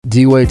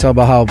D-Wade talk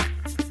about how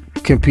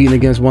competing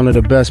against one of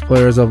the best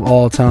players of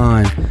all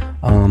time,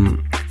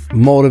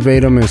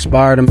 motivate him,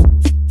 inspire him.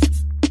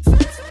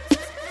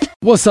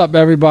 What's up,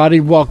 everybody?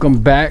 Welcome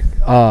back.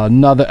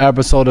 Another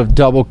episode of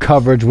Double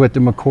Coverage with the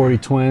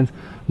McCourty Twins.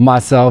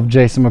 Myself,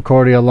 Jason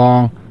McCourty,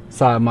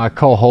 alongside my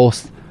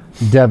co-host,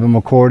 Devin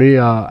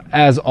McCourty.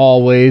 As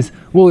always,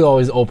 we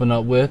always open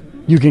up with,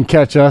 you can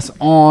catch us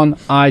on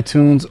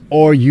iTunes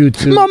or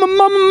YouTube.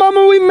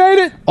 Mama, we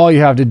made it. All you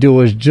have to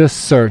do is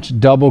just search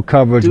Double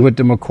Coverage with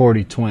the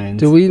McCourty Twins.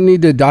 Do we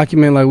need to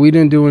document, like, we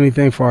didn't do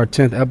anything for our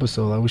 10th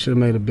episode? Like, we should have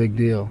made a big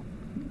deal.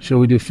 Should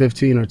we do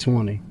 15 or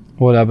 20?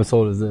 What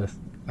episode is this?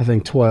 I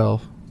think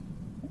 12.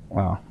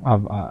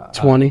 Wow.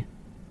 20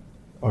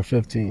 or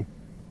 15?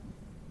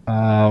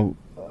 I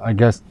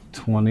guess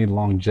 20,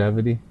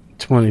 longevity.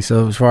 20.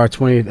 So for our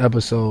 20th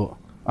episode.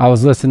 I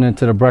was listening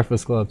to the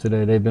Breakfast Club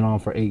today. They've been on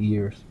for 8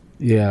 years.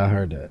 Yeah, I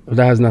heard that. But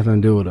that has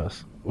nothing to do with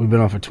us. We've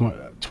been on for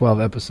 12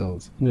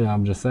 episodes. Yeah,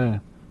 I'm just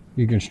saying.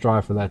 You can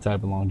strive for that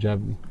type of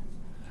longevity.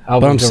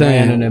 But I'm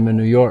saying, and them in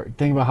New York.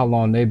 Think about how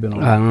long they've been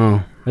on. I don't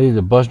know.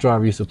 The bus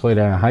driver used to play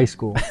that in high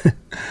school.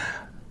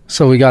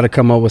 So we got to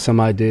come up with some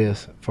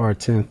ideas for our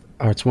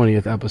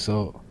 20th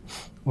episode,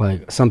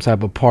 like some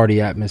type of party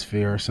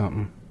atmosphere or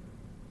something.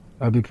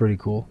 That'd be pretty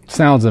cool.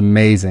 Sounds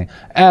amazing.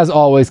 As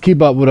always,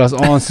 keep up with us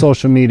on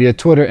social media,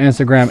 Twitter,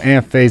 Instagram,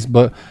 and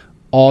Facebook.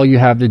 All you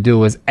have to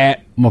do is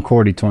at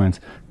McCourty Twins.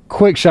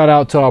 Quick shout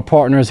out to our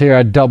partners here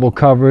at Double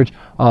Coverage,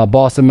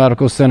 Boston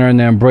Medical Center and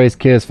the Embrace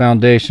Kids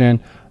Foundation.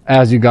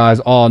 As you guys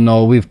all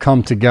know, we've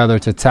come together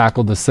to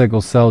tackle the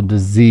sickle cell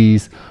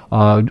disease.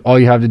 All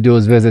you have to do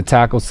is visit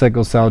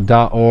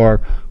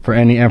tacklesicklecell.org for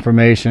any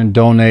information,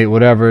 donate,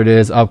 whatever it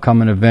is,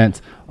 upcoming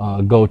events.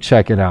 Go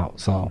check it out.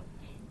 So,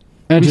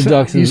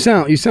 introduction. You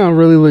sound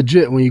really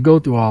legit when you go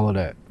through all of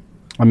that.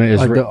 I mean,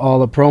 it's like all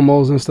the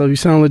promos and stuff. You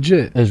sound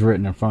legit. It's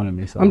written in front of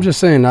me. So I'm just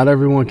saying, not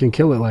everyone can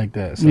kill it like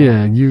that. So.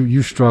 Yeah,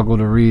 you struggle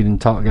to read and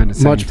talk at the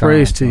same time. Much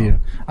praise to you.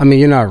 I mean,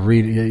 you're not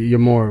reading. You're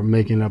more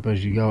making up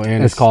as you go.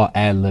 And it's called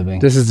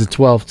ad-libbing. This is the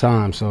 12th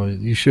time, so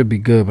you should be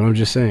good. But I'm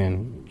just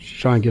saying,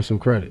 try and give some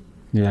credit.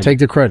 Yeah, take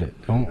the credit.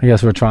 I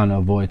guess we're trying to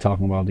avoid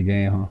talking about the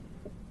game, huh?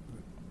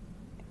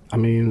 I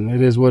mean,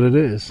 it is what it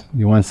is.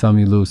 You win some,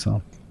 you lose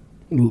some.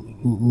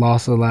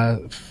 Lost the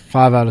last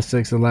 5 out of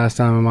 6 the last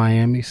time in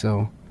Miami,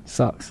 so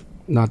sucks.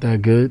 Not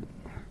that good.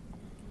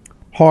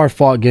 Hard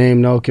fought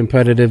game, though.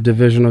 Competitive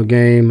divisional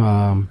game.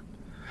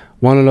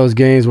 One of those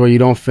games where you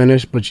don't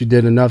finish, but you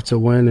did enough to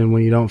win, and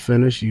when you don't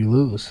finish, you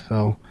lose.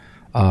 So,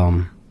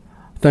 I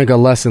think a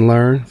lesson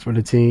learned for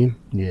the team.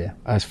 Yeah.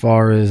 As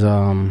far as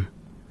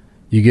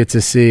you get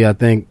to see, I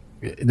think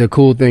the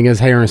cool thing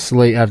is hearing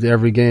Slate after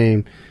every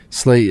game.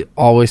 Slate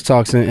always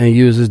talks and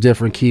uses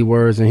different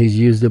keywords, and he's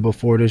used it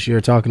before this year,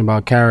 talking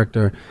about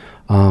character.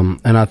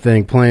 And I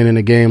think playing in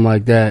a game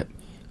like that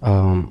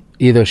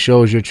either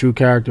shows your true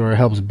character or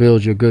helps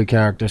build your good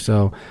character.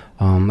 So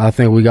I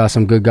think we got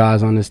some good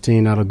guys on this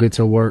team that'll get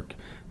to work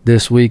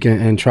this week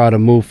and try to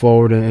move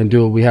forward and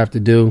do what we have to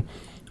do.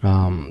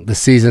 The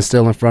season's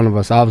still in front of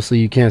us. Obviously,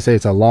 you can't say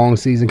it's a long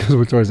season because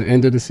we're towards the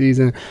end of the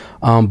season,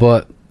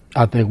 but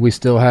I think we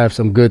still have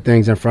some good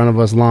things in front of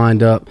us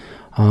lined up,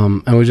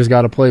 and we just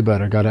got to play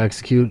better, got to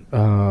execute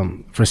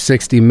for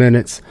 60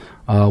 minutes,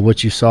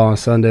 what you saw on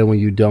Sunday when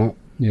you don't.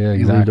 Yeah,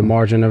 exactly. You leave the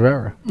margin of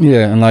error.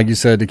 Yeah, and like you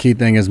said, the key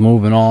thing is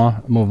moving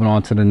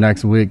on to the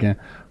next week and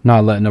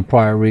not letting the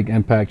prior week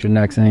impact your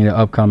next and your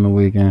upcoming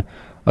week. And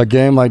a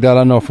game like that,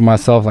 I know for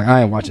myself, like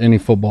I ain't watch any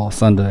football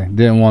Sunday.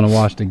 Didn't want to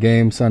watch the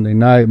game Sunday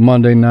night,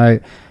 Monday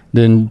night.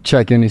 Didn't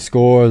check any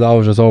scores. I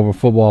was just over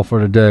football for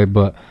the day.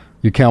 But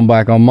you come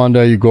back on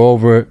Monday, you go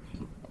over it.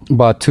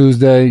 By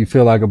Tuesday, you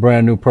feel like a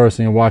brand new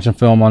person. You're watching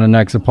film on the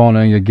next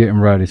opponent and you're getting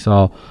ready.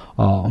 So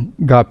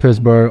got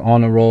Pittsburgh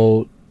on the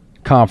road,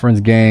 conference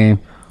game.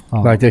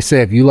 Like they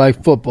say, if you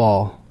like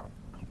football,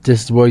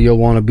 this is where you'll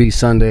want to be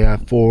Sunday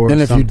at 4. And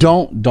if you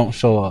don't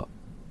show up.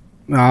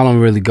 No, I don't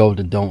really go with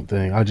the don't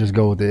thing. I just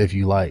go with the if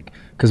you like.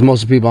 Because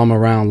most of the people I'm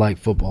around like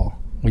football.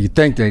 Well, you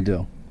think they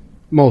do.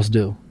 Most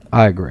do.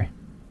 I agree.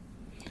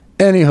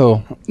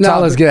 Anywho.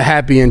 Now let's get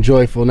happy and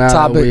joyful. Now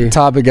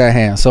topic at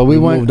hand. So we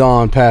moved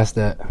on past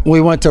that.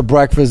 We went to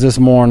breakfast this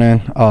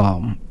morning,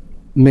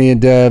 me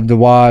and Dev, the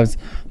wives,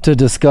 to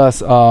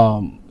discuss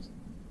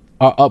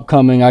our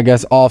upcoming, I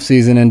guess,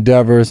 off-season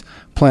endeavors,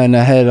 planning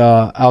to head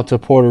out to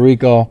Puerto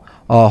Rico,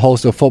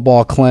 host a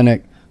football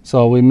clinic.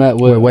 So we met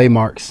with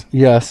Waymarks.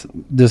 Yes,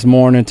 this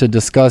morning to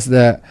discuss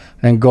that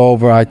and go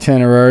over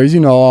itineraries,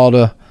 all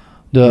the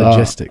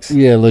logistics.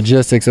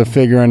 Logistics of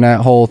figuring that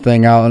whole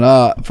thing out.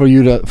 And for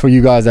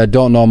you guys that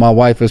don't know, my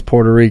wife is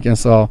Puerto Rican,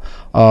 so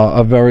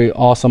a very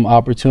awesome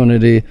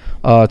opportunity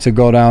to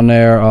go down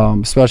there,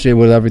 especially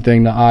with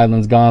everything the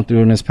island's gone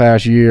through in this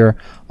past year,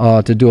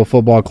 to do a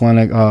football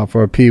clinic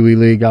for a Pee Wee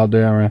League out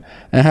there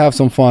and have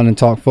some fun and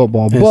talk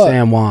football. In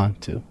San Juan,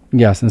 too.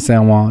 Yes, in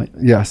San Juan,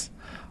 yes.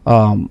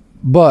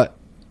 But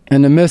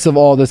in the midst of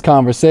all this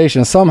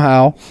conversation,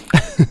 somehow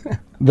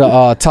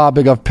the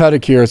topic of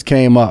pedicures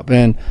came up,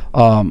 and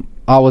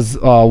I was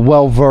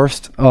well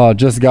versed.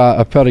 Just got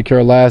a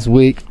pedicure last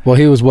week. Well,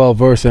 he was well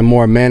versed in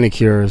more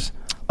manicures,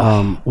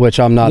 which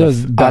I'm not.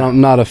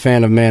 I'm not a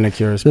fan of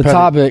manicures. The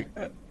topic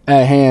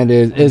at hand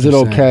is it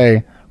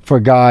okay for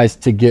guys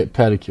to get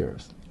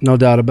pedicures? No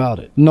doubt about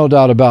it. No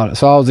doubt about it.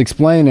 So I was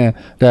explaining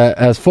that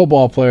as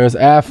football players,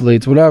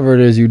 athletes, whatever it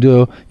is you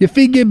do, your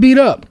feet get beat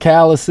up,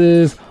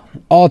 calluses,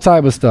 all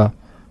type of stuff.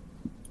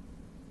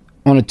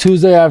 On a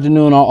Tuesday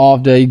afternoon or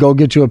off day, you go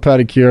get you a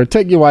pedicure.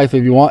 Take your wife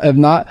if you want. If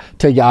not,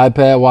 take your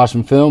iPad, watch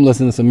some film,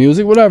 listen to some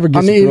music, whatever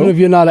gets you through. Even if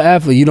you're not an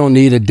athlete, you don't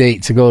need a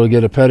date to go to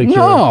get a pedicure.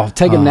 No,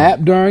 take a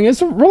nap during it.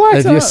 Relax.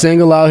 If you're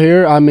single out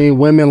here,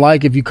 women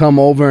like if you come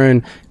over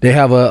and they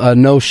have a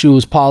no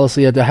shoes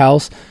policy at the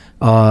house.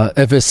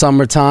 If it's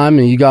summertime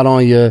and you got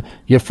on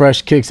your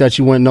fresh kicks that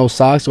you went no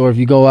socks, or if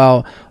you go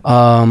out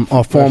on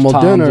formal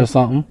dinner or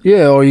something,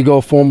 or you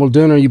go formal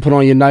dinner, you put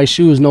on your nice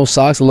shoes, no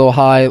socks, a little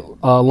high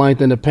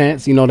length in the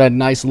pants. You know that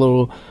nice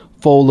little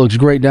fold looks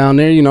great down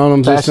there. You know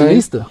what I'm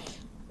saying?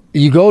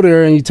 You go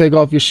there and you take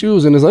off your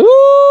shoes and it's like,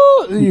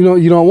 ooh,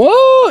 you don't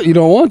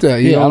want that.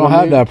 I don't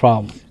have that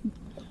problem.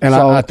 And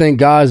so, I think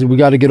guys, we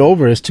got to get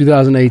over it. It's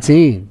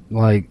 2018.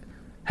 Like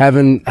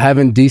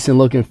having decent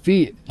looking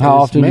feet. How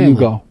often do you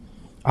go?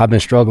 I've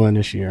been struggling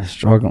this year.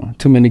 Struggling.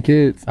 Too many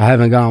kids. I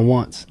haven't gone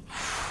once.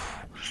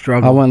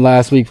 Struggling. I went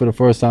last week for the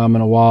first time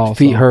in a while.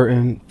 Feet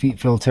hurting. Feet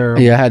feel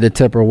terrible. Yeah, I had to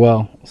tip her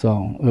well.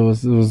 So it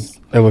was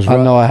rough.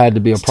 I know I had to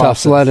be a process. Tough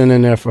sledding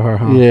in there for her,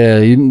 huh? Yeah,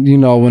 you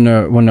know when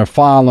they're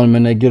filing them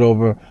and they get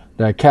over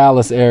that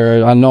callus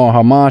area. I know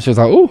her mom, she's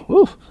like,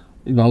 ooh.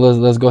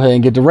 Let's go ahead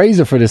and get the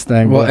razor for this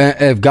thing. Well,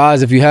 and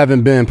if you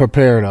haven't been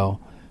prepared though.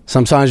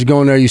 Sometimes you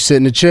go in there, you sit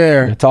in the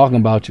chair. They're talking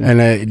about you.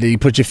 And you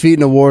put your feet in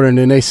the water, and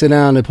then they sit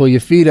down, they pull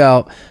your feet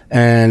out,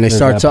 and they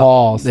start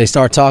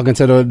talking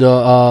to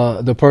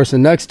the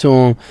person next to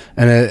them.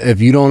 And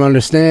if you don't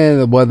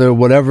understand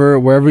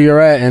wherever you're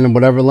at and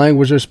whatever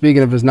language you're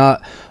speaking, if it's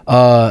not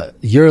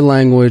your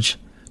language,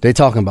 they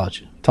talking about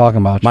you.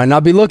 Might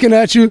not be looking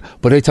at you,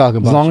 but they talking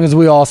about you. As long as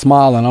we all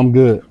smiling, I'm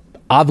good.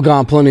 I've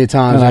gone plenty of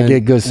times. And I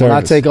get good service. When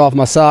I take off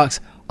my socks,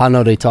 I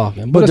know they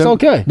talking, but it's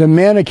okay. The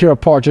manicure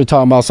part you're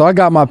talking about. So I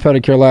got my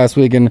pedicure last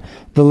week, and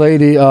the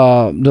lady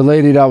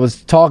that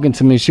was talking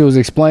to me, she was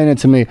explaining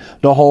to me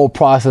the whole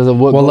process of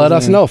what. Well, let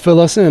us know.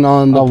 Fill us in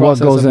on the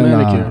process of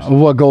manicures.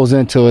 What goes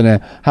into it,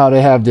 and how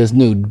they have this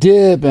new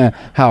dip, and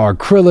how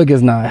acrylic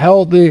is not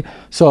healthy.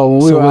 So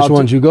which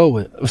ones you go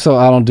with? So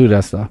I don't do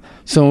that stuff.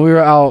 So when we were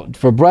out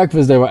for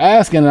breakfast, they were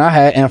asking, and I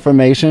had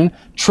information,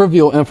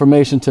 trivial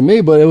information to me,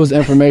 but it was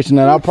information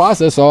that I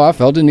processed, so I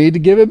felt the need to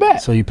give it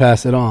back. So you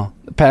passed it on.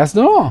 Passed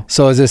it on.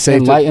 So is it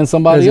safe enlighten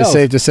somebody else? Is it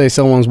safe to say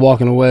someone's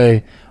walking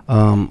away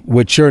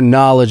with your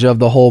knowledge of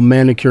the whole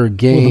manicure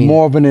game? With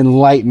more of an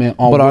enlightenment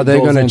on. But are they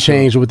going to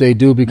change what they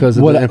do because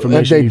of the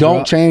information? If they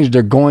don't change,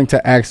 they're going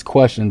to ask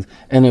questions,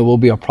 and it will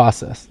be a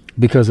process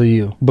because of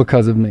you,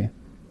 because of me.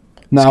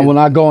 Now, when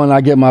I go and I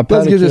get my pedicure,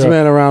 let's give this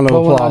man a round of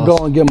applause. When I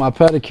go and get my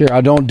pedicure,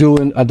 I don't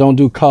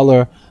do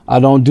color. I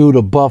don't do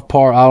the buff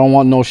part. I don't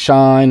want no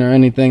shine or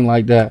anything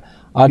like that.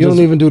 You don't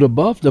even do the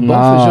buff. The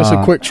buff is just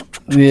a quick.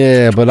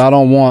 Yeah, but I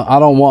don't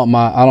want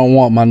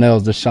my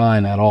nails to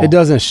shine at all. It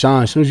doesn't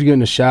shine. As soon as you get in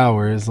the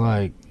shower, it's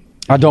like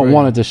I don't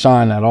want it to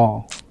shine at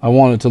all. I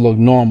want it to look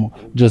normal,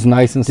 just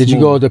nice and smooth. Did you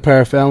go with the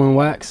paraffin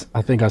wax?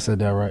 I think I said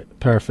that right.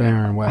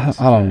 Paraffin wax.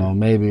 I don't know.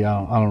 Maybe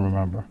I don't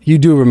remember. You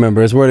do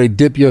remember? It's where they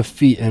dip your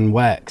feet in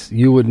wax.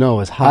 You would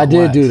know. It's hot. I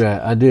did do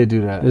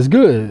that. It's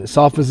good. It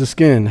softens the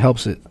skin.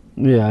 Helps it.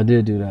 Yeah, I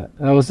did do that.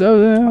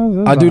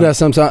 I do that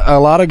sometimes. A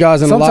lot of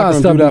guys in the locker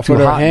room do that for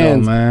their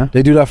hands.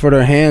 They do that for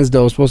their hands,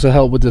 though. It's supposed to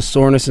help with the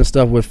soreness and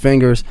stuff with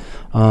fingers.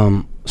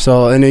 And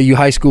then you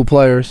high school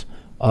players,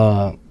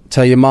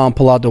 tell your mom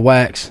pull out the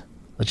wax.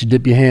 Let you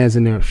dip your hands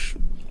in there.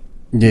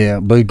 Yeah,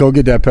 but go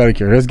get that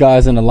pedicure. There's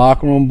guys in the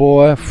locker room,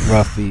 boy.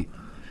 Rough feet.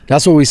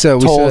 That's what we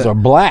said. Toes are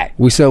black.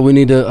 We said we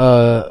need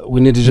to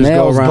just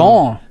nails go around,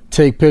 gone.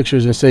 Take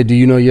pictures, and say, "Do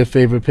you know your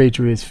favorite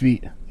Patriots'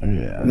 feet?"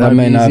 Yeah, that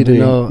may not be.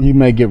 You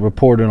may get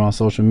reported on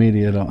social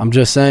media, though. I'm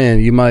just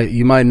saying, you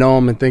might know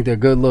them and think they're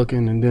good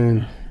looking, and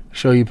then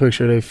show you a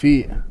picture of their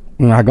feet.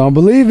 I'm not gonna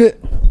believe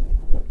it.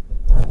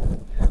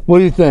 What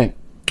do you think?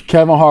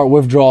 Kevin Hart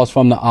withdraws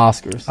from the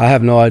Oscars. I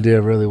have no idea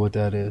really what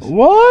that is.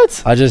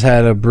 What? I just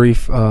had a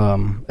brief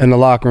in the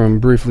locker room,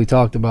 briefly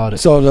talked about it.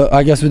 So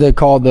I guess what they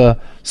call the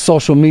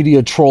social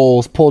media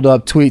trolls pulled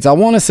up tweets. I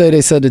want to say they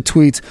said the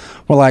tweets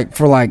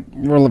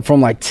were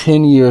from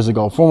 10 years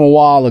ago, from a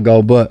while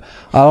ago, but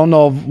I don't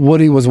know what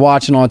he was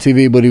watching on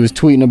TV, but he was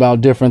tweeting about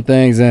different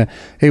things, and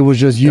he was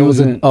just using... It was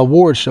an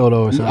award show,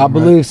 though, or something, I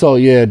believe so,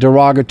 yeah.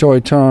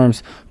 Derogatory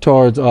terms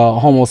towards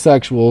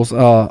homosexuals.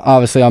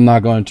 Obviously, I'm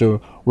not going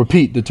to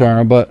repeat the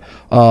term, but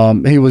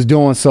he was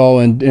doing so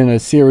in a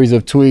series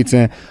of tweets,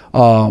 and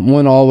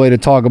went all the way to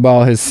talk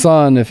about his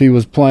son. If he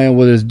was playing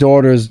with his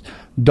daughter's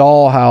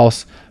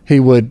dollhouse, he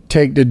would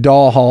take the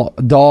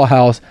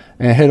dollhouse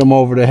and hit him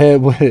over the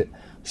head with it,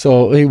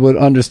 so he would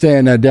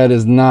understand that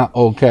is not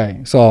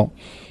okay. So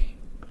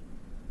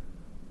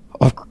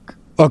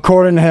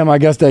according to him, I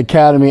guess the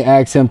Academy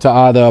asked him to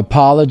either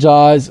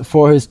apologize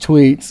for his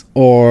tweets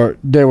or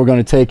they were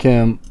going to take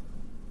him,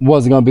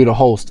 wasn't going to be the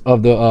host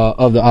of the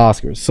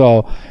Oscars.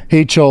 So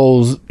he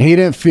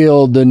didn't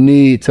feel the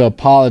need to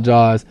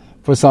apologize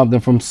for something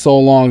from so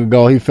long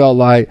ago. He felt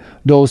like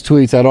those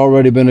tweets had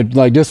already been,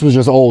 like, this was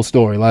just old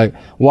story. Like,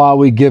 why are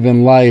we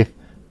giving life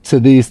to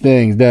these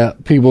things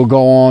that people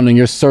go on and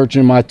you're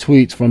searching my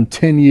tweets from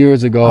 10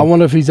 years ago? I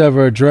wonder if he's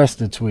ever addressed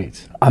the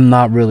tweets. I'm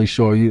not really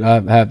sure. I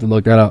have to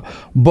look that up.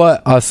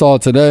 But I saw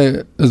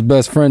today his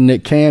best friend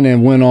Nick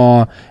Cannon went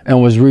on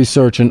and was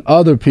researching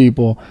other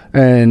people,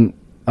 and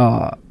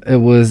it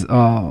was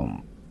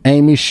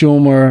Amy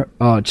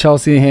Schumer,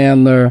 Chelsea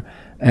Handler,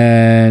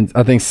 and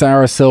I think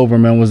Sarah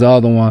Silverman was the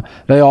other one.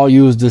 They all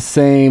used the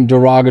same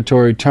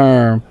derogatory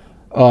term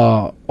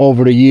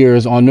over the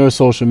years on their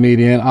social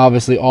media, and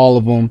obviously all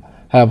of them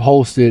have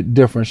hosted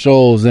different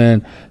shows,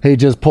 and he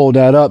just pulled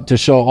that up to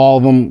show all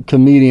of them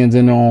comedians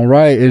in their own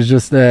right. It's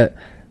just that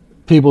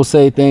people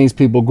say things,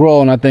 people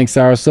grow, and I think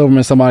Sarah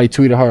Silverman, somebody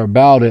tweeted her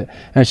about it,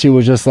 and she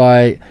was just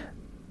like,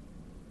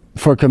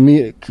 for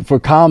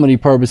comedy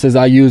purposes,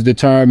 I used the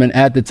term, and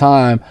at the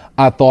time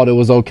I thought it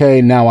was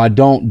okay. Now I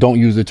don't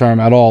use the term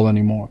at all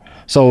anymore.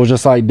 So it was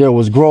just like there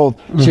was growth.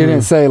 She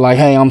didn't say like,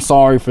 hey, I'm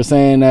sorry for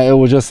saying that. It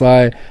was just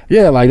like,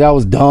 yeah, like that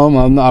was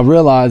dumb. I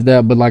realized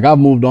that, but like I've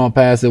moved on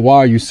past it. Why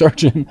are you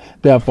searching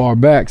that far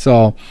back?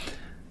 So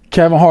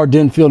Kevin Hart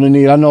didn't feel the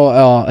need. I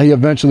know he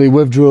eventually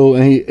withdrew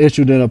and he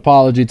issued an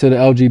apology to the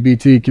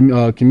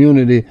LGBT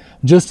community,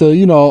 just to,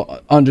 you know,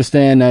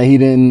 understand that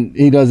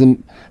he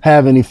doesn't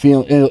have any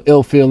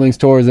ill feelings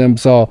towards him.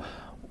 So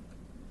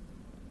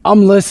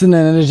I'm listening,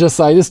 and it's just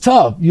like, it's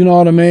tough, you know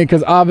what I mean?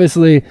 Because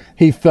obviously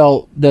he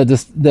felt that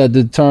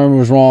the term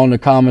was wrong, the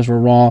comments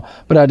were wrong,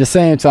 but at the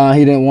same time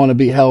he didn't want to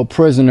be held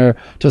prisoner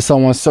to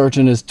someone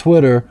searching his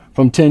Twitter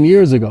from 10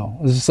 years ago.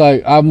 It's just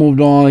like, I've moved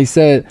on. He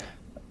said,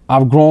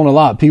 I've grown a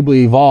lot. People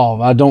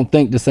evolve. I don't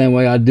think the same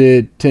way I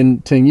did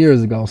 10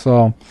 years ago.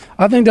 So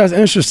I think that's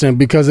interesting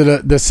because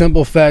of the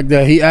simple fact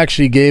that he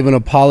actually gave an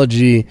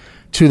apology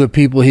to the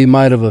people he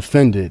might have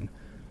offended.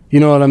 You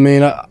know what I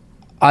mean?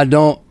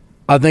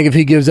 I think if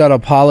he gives that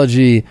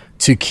apology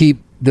to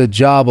keep the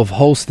job of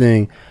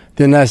hosting,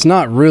 then that's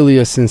not really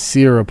a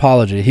sincere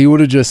apology. He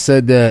would have just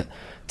said that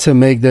to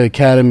make the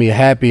Academy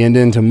happy and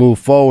then to move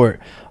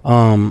forward.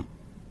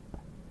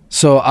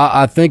 So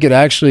I think it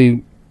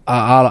actually,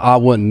 I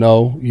wouldn't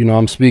know. You know,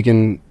 I'm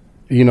speaking,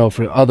 you know,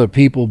 for other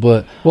people,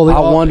 but I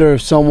wonder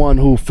if someone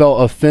who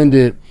felt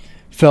offended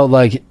felt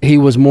like he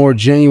was more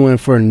genuine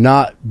for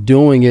not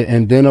doing it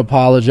and then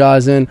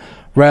apologizing,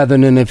 rather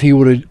than if he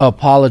would have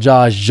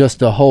apologized just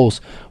to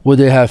host, would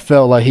they have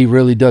felt like he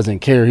really doesn't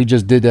care? He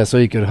just did that so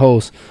he could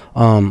host.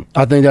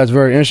 I think that's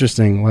very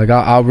interesting. Like,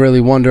 I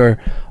really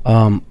wonder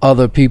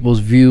other people's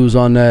views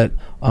on that,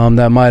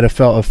 that might have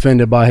felt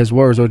offended by his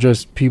words, or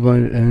just people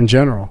in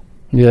general.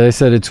 Yeah, they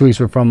said the tweets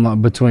were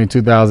from between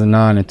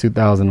 2009 and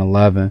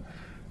 2011.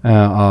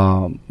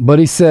 But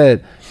he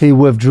said he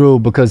withdrew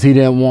because he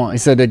didn't want, he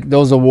said that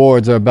those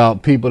awards are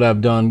about people that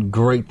have done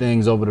great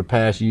things over the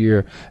past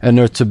year and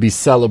they're to be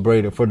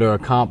celebrated for their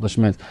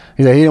accomplishments.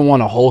 He said he didn't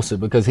want to host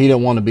it because he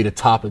didn't want to be the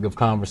topic of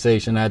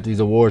conversation at these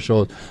award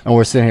shows, and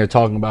we're sitting here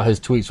talking about his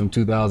tweets from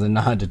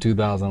 2009 to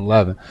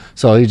 2011.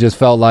 So he just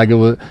felt like it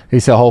was, he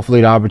said hopefully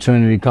the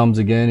opportunity comes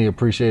again. He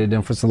appreciated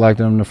them for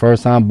selecting him the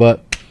first time,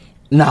 but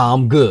nah,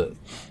 I'm good.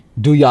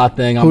 Do y'all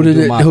thing. Who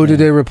did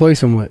they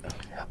replace him with?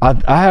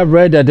 I have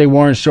read that they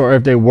weren't sure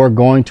if they were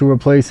going to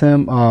replace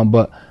him,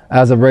 but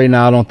as of right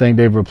now, I don't think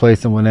they've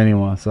replaced him with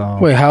anyone. So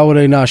wait, how are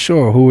they not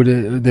sure? Who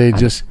would they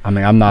just? I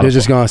mean, I'm not. They're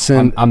just gonna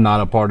send. I'm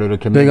not a part of the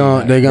committee.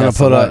 They're gonna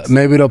put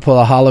maybe they'll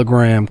put a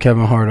hologram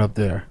Kevin Hart up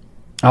there.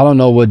 I don't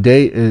know what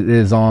date it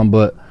is on,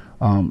 but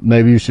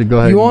maybe you should go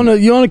ahead.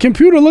 You on a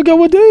computer? Look at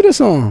what date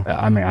it's on.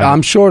 I mean,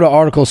 I'm sure the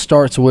article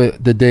starts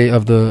with the day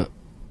of the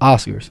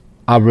Oscars.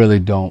 I really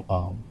don't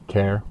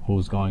care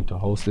who's going to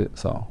host it.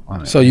 So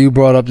so you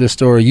brought up this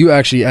story. You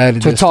actually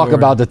added to talk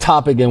about the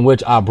topic in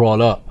which I brought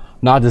up.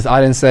 Not just,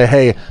 I didn't say,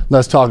 hey,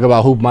 let's talk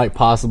about who might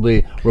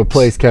possibly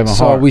replace Kevin Hart.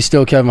 So are we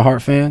still Kevin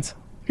Hart fans?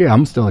 Yeah,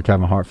 I'm still a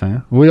Kevin Hart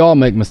fan. We all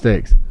make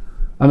mistakes.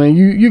 I mean,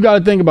 you got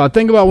to think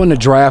about when the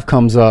draft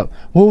comes up.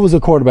 Who was the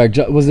quarterback?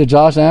 Was it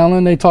Josh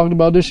Allen they talked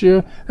about this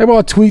year? They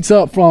brought tweets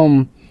up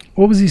from,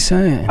 what was he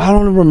saying? I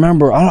don't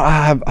remember.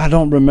 I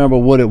don't remember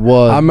what it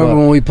was. I remember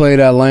when we played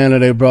Atlanta,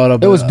 they brought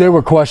up. They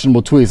were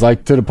questionable tweets,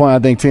 like to the point I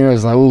think Tina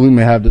was like, "Oh, we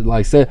may have to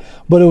like say,"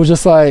 but it was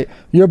just like,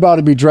 you're about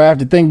to be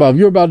drafted. Think about, if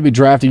you're about to be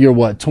drafted, you're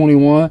what,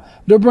 21?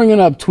 They're bringing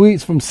up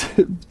tweets from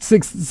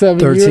 6, 7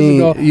 years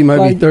ago. You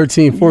might be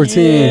 13,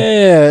 14.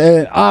 Yeah,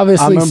 and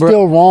obviously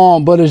still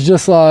wrong, but it's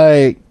just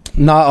like.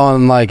 Not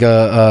on like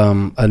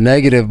a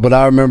negative, but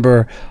I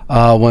remember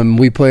when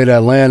we played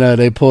Atlanta,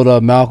 they pulled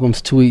up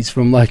Malcolm's tweets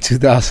from like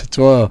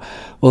 2012.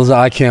 Was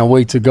like, I can't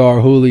wait to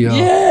guard Julio.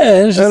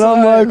 Yeah, and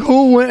I'm like,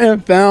 who went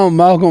and found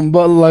Malcolm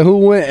Butler? Like, who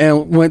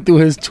went through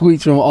his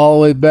tweets from all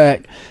the way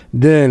back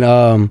then?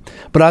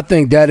 But I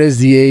think that is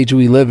the age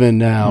we live in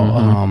now.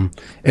 Mm-hmm.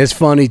 It's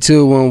funny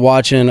too when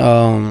watching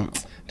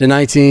the the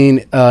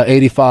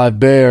 1985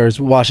 Bears,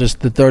 watched us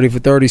the 30 for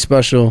 30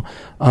 special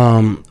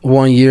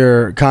 1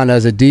 year kind of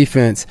as a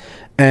defense,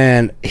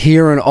 and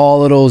hearing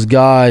all of those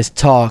guys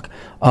talk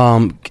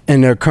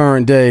in their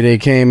current day, they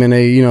came and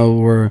they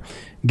were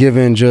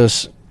giving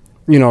just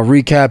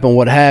recapping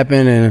what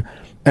happened,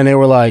 and they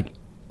were like,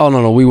 oh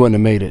no, we wouldn't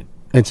have made it.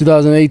 In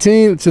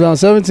 2018,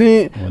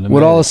 2017,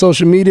 with all the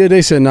social media,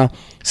 they said,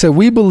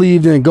 we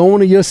believed in going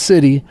to your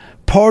city,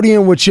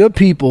 partying with your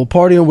people,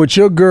 partying with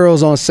your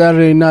girls on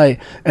Saturday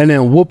night, and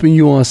then whooping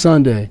you on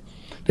Sunday.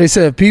 They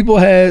said if people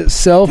had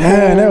cell phones.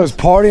 Man, that was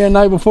partying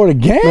night before the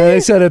game. Man, they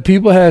said if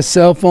people had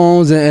cell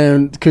phones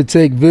and could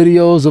take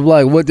videos of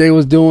like what they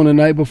was doing the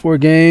night before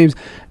games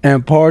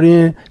and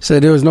partying,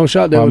 said there was no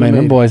shot that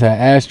them boys had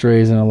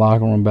ashtrays in the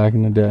locker room back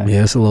in the day.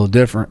 Yeah, it's a little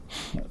different.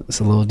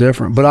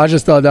 But I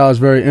just thought that was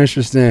very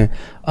interesting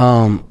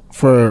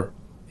for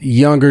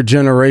younger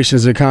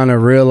generations to kind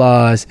of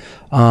realize,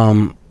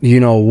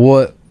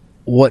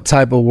 what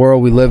type of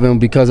world we live in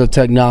because of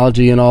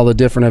technology and all the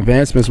different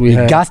advancements we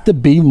have. You got to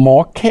be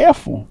more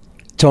careful.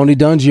 Tony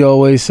Dungy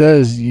always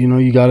says,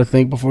 you got to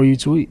think before you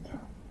tweet.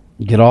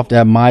 Get off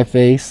that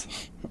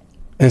MyFace,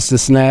 Insta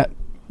Snap,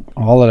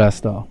 all of that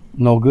stuff.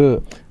 No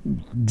good.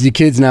 The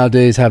kids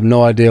nowadays have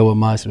no idea what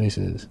MySpace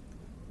is.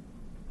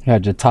 You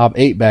had your top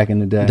 8 back in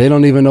the day. They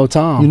don't even know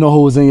Tom. You know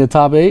who was in your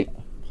top 8?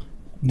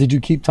 Did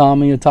you keep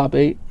Tom in your top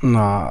 8?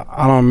 Nah,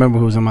 I don't remember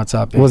who was in my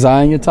top 8. Was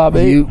I in your top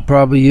 8?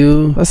 Probably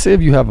you. Let's see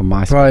if you have a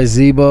MySpace. Probably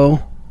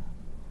Zebo.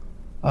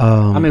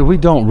 I mean, we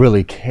don't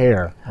really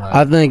care. Right?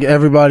 I think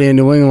everybody in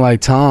New England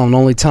like Tom. The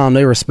only Tom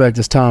they respect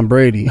is Tom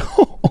Brady.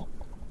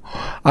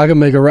 I can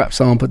make a rap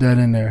song, put that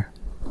in there.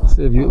 Let's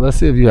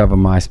see if you have a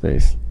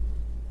MySpace.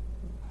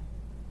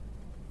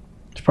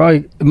 It's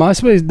probably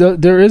MySpace.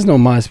 There is no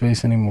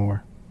MySpace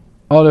anymore.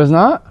 Oh, there's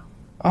not?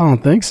 I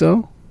don't think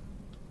so.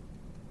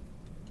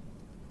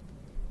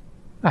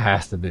 That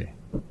has to be.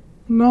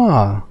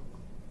 Nah.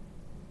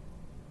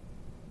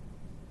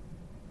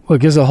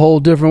 Look, it's a whole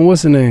different.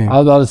 What's the name? I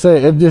was about to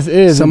say, if this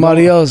is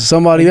somebody else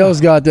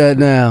got that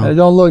now. It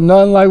don't look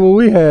nothing like what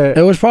we had.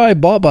 It was probably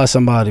bought by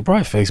somebody,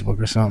 probably Facebook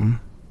or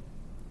something.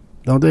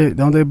 Don't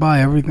they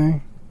buy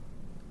everything?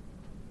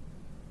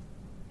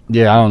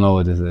 Yeah, I don't know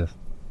what this is.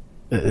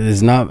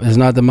 It's not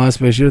the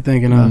MySpace you're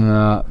thinking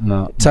of.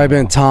 No. Type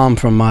in Tom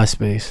from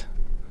MySpace.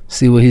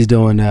 See what he's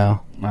doing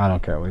now. I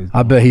don't care what he's doing.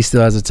 I bet he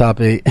still has a top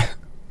 8.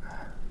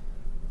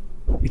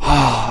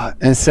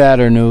 And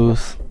sadder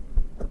news.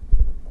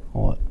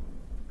 What?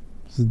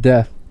 His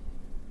death.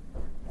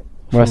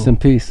 Rest in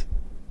peace.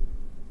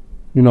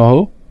 You know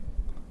who?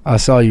 I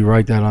saw you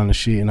write that on the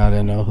sheet and I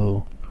didn't know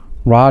who.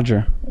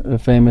 Roger, the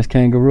famous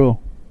kangaroo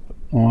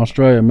in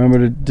Australia.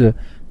 Remember the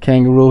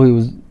kangaroo? He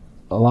was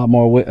a lot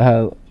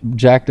more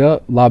jacked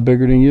up, a lot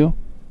bigger than you.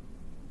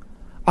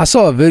 I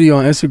saw a video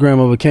on Instagram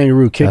of a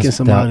kangaroo kicking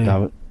somebody.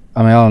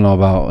 I don't know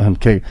about him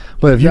kicking,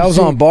 but if that was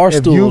on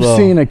Barstool, if you've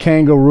seen a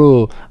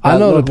kangaroo, I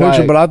know the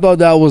picture, but I thought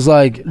that was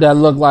like that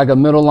looked like a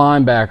middle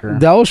linebacker.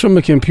 That was from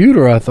a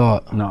computer, I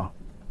thought. No.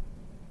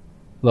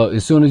 Look,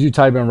 as soon as you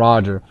type in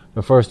Roger,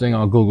 the first thing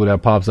on Google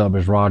that pops up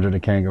is Roger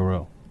the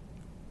kangaroo.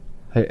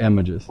 Hey,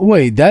 images.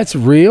 Wait, that's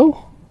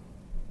real?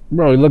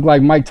 Bro, he looked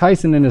like Mike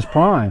Tyson in his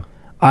prime.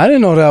 I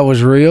didn't know that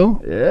was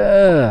real.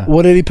 Yeah.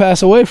 What did he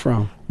pass away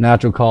from?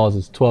 Natural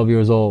causes. 12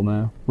 years old,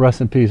 man.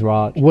 Rest in peace,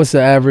 Rod. What's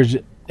the average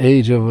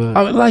age of a...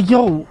 I mean, like,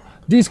 yo,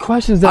 these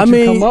questions that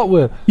you come up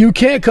with. You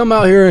can't come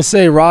out here and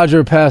say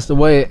Roger passed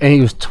away and he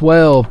was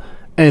 12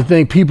 and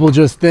think people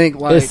just think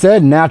like... It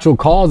said natural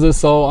causes,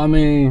 so, I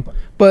mean...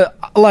 But,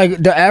 like,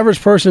 the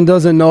average person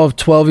doesn't know if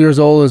 12 years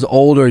old is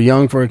old or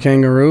young for a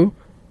kangaroo.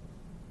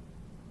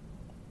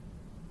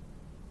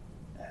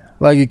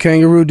 Like, a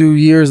kangaroo do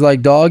years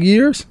like dog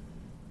years?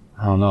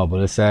 I don't know,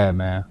 but it's sad,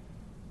 man.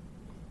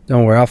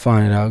 Don't worry, I'll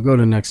find it out. Go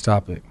to the next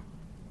topic.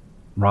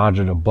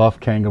 Roger, the buff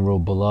kangaroo,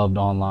 beloved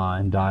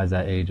online, dies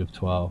at age of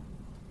 12.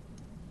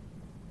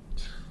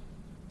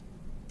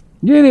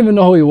 You didn't even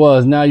know who he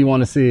was. Now you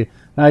want to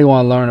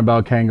learn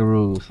about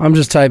kangaroos. I'm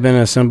just typing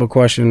a simple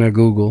question to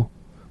Google.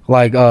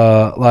 Like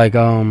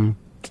my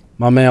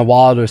man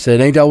Wilder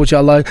said, ain't that what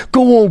y'all like?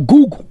 Go on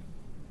Google.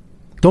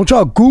 Don't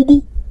y'all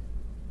Google?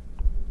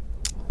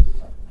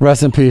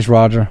 Rest in peace,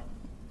 Roger.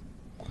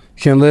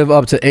 Can live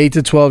up to 8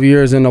 to 12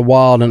 years in the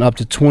wild and up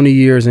to 20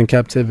 years in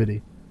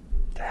captivity.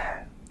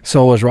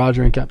 So was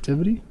Roger in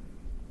captivity?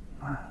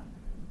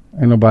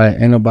 Ain't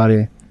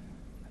nobody.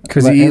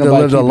 Because he either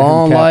lived a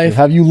long life.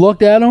 Have you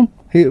looked at him?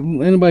 Ain't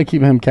nobody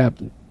keeping him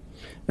captive.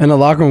 In the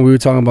locker room, we were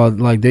talking about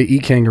like they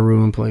eat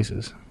kangaroo in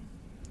places.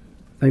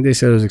 I think they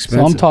said it was expensive.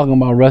 So I'm talking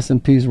about rest in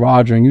peace,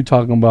 Roger, and you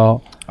talking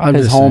about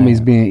his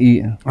homies being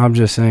eaten. I'm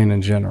just saying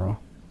in general.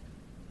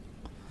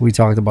 We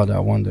talked about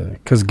that one day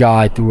because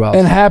Guy threw out.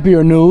 And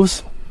happier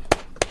news.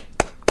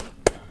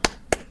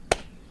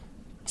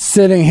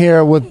 Sitting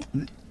here with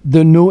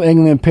the New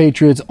England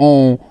Patriots'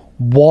 own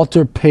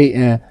Walter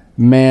Payton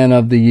Man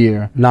of the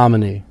Year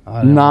nominee.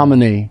 But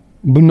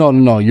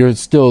no. You're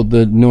still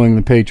the New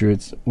England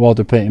Patriots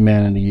Walter Payton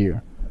Man of the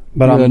Year.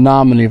 But I'm a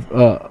nominee.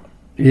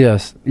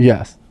 Yes.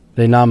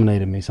 They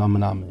nominated me, so I'm a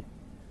nominee.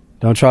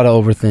 Don't try to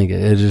overthink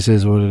it. It just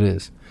is what it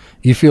is.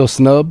 You feel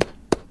snubbed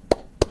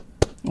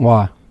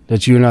Why?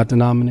 that you're not the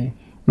nominee?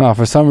 No,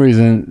 for some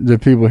reason, the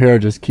people here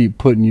just keep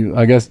putting you.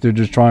 I guess they're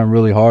just trying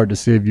really hard to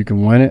see if you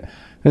can win it.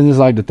 Isn't this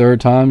like the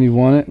third time you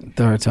won it?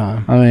 Third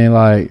time. I mean,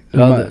 like,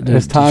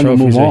 it's time to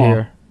move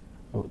on.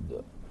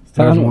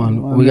 There's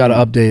one. We got to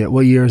update it.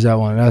 What year is that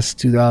one? That's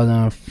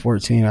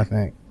 2014, I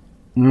think.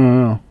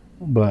 No.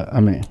 But, I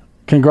mean,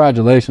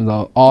 congratulations.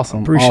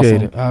 Awesome.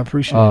 Appreciate it. I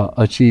appreciate it.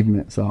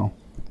 Achievement, so.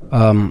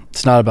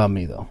 It's not about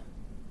me, though.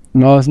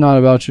 No, it's not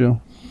about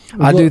you.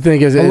 I do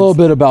think it's a little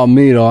bit about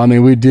me, though. I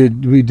mean, we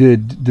did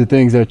the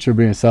things that you're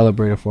being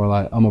celebrated for.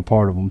 Like, I'm a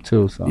part of them,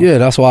 too. So. Yeah,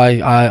 that's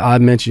why I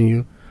mentioned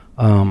you.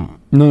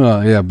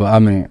 No, yeah, but I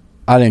mean,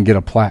 I didn't get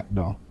a plaque,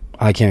 though.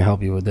 I can't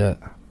help you with that.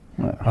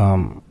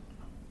 Yeah.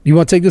 You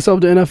want to take this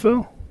up to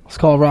NFL? Let's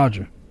call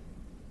Roger.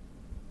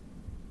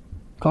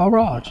 Call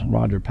Roger.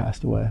 Roger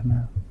passed away,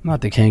 man.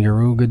 Not the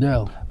kangaroo,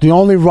 Goodell. The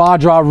only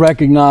Roger I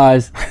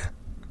recognize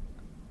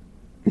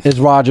is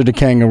Roger the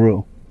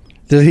kangaroo.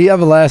 Does he have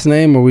a last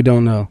name, or we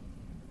don't know?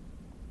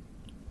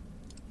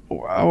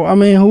 I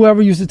mean,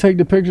 whoever used to take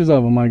the pictures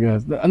of him, I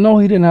guess. I know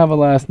he didn't have a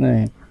last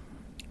name.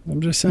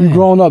 I'm just saying. You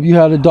growing up, you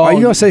had a dog. Are you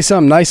going to say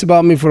something nice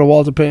about me for the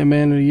Walter Payton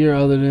Man of the Year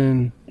other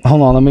than...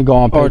 Hold on, let me go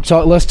on. Or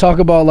let's talk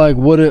about, like,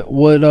 what's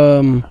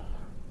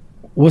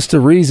the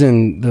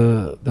reason,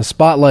 the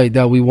spotlight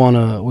that we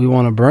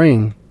wanna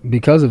bring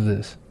because of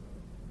this?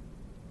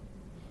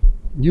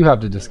 You have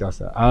to discuss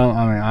that.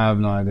 I have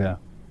no idea.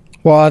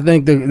 Well, I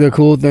think the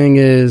cool thing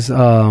is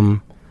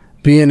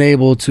being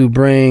able to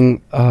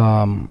bring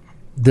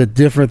the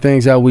different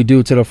things that we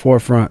do to the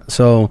forefront.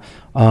 So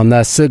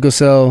that's sickle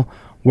cell,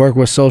 work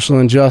with social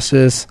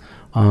injustice,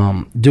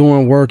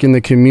 doing work in the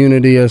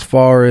community as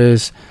far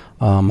as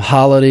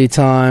holiday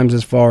times,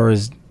 as far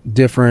as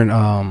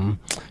different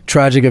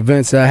tragic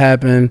events that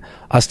happen.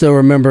 I still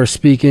remember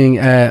speaking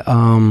at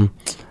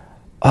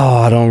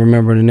I don't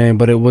remember the name,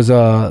 but it was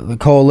the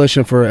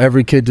Coalition for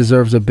Every Kid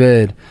Deserves a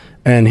Bed,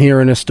 and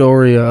hearing a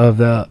story of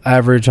the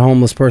average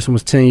homeless person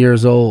was 10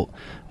 years old,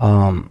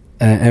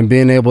 and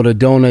being able to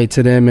donate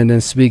to them and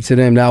then speak to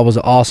them, that was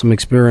an awesome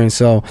experience.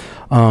 So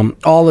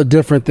all the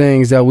different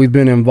things that we've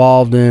been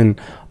involved in,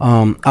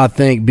 I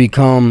think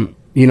become,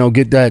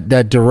 get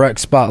that direct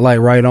spotlight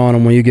right on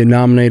them when you get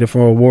nominated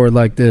for an award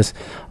like this.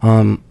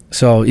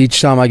 So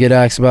each time I get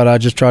asked about it, I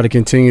just try to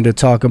continue to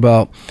talk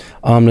about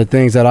the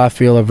things that I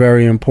feel are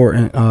very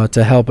important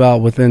to help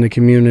out within the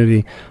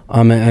community.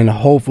 And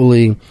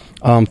hopefully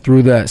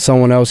through that,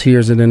 someone else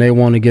hears it and they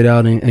want to get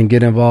out and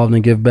get involved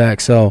and give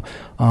back. So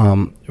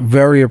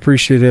very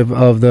appreciative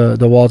of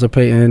the Walter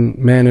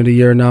Payton Man of the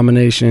Year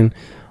nomination.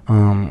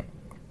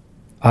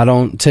 I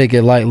don't take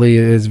it lightly.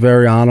 It's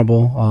very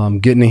honorable.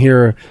 Getting to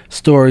hear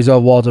stories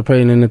of Walter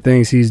Payton and the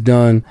things he's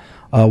done.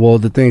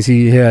 The things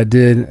he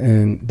did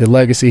and the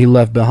legacy he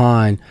left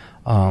behind.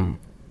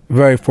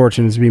 Very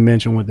fortunate to be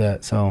mentioned with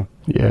that. So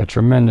yeah,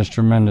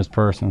 tremendous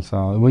person.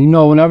 So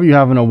whenever you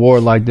have an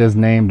award like this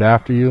named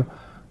after you,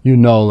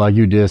 like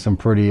you did some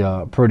pretty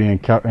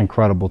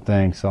incredible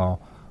things. So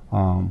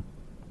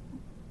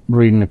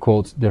reading the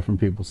quotes different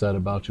people said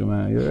about you,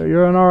 man,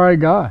 you're an all right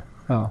guy.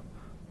 I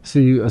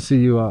see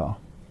you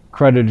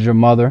credited your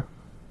mother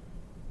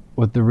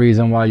with the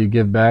reason why you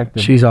give back.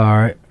 She's all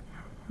right.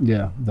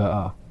 Yeah,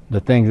 the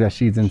things that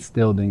she's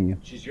instilled in you.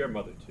 She's your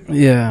mother too.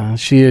 Yeah,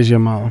 she is your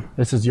mom.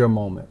 This is your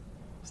moment.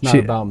 It's not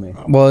about me.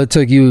 Well, it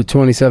took you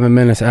 27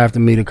 minutes after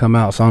me to come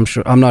out, so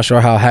I'm not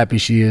sure how happy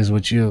she is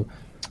with you.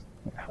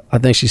 I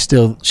think she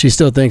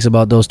still thinks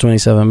about those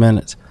 27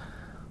 minutes.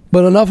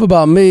 But enough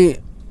about me.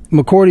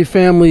 McCourty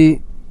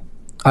family,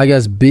 I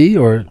guess B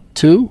or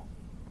 2?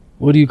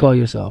 What do you call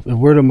yourself? If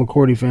we're the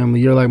McCourty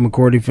family, you're like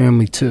McCourty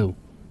family 2.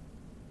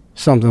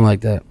 Something like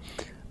that.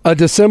 A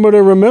December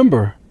to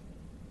Remember.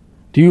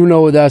 Do you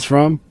know what that's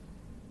from?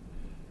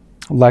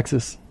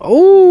 Lexus.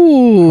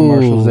 Oh,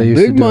 commercials they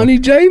used Big to do. Money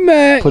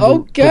J-Mac.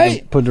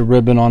 Okay. Put the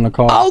ribbon on the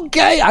car.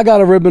 Okay, I got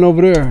a ribbon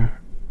over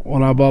there.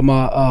 When I bought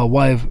my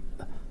wife,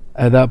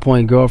 at that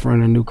point,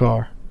 girlfriend, a new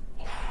car.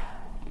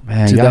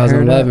 Man,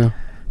 2011.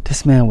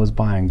 This man was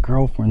buying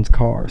girlfriends'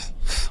 cars.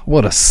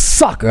 What a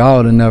sucker. I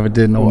would have never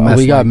did no mess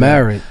We got like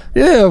married.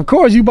 That. Yeah, of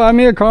course. You buy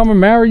me a car, I'm going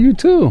to marry you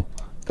too.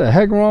 What the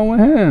heck wrong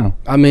with him?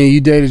 I mean, you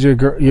dated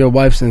your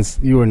wife since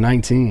you were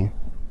 19.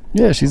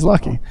 Yeah, she's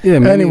lucky. Yeah,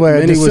 many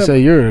would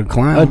say you're a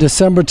clown. A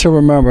December to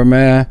Remember,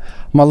 man.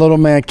 My little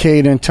man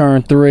Caden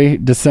turned 3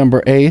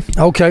 December 8th.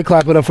 Okay,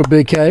 clap it up for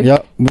Big K.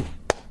 Yep.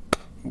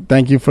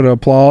 Thank you for the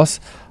applause.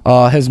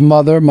 His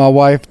mother, my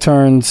wife,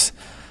 turns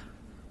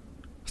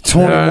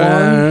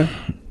 21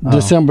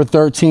 December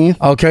 13th.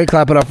 Okay,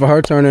 clap it up for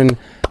her turning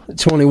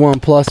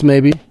 21 plus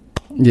maybe.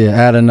 Yeah,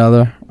 add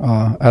another,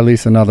 at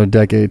least another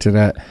decade to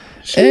that.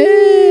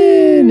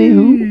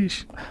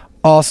 Anywho.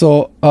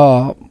 Also,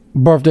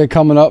 birthday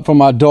coming up for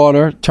my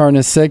daughter,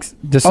 turning 6.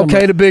 December,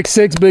 okay, the big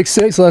six.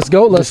 Let's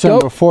go.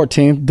 December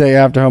 14th, day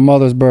after her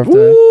mother's birthday.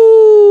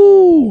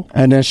 Woo!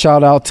 And then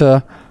shout out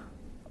to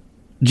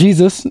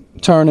Jesus,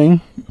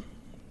 turning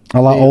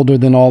a lot older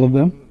than all of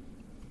them.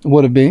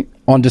 would it be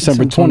on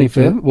December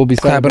 25th? We'll be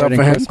Clap it up celebrating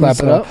for him. Christmas.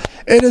 Clap it up.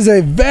 It is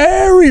a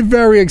very,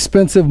 very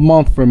expensive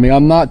month for me.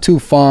 I'm not too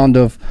fond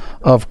of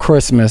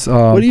Christmas.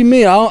 What do you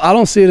mean? I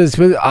don't see it as.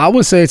 I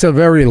would say it's a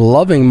very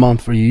loving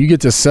month for you. You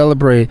get to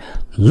celebrate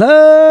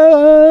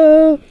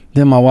love.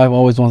 Then my wife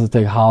always wants to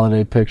take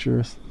holiday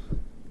pictures.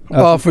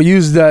 For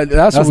you,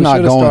 that's what we not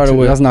should have going started to.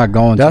 with. That's not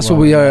going to. That's what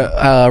we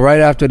are. Right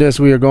after this,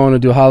 we are going to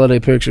do holiday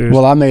pictures.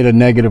 Well, I made a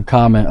negative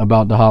comment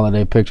about the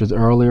holiday pictures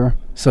earlier.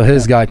 So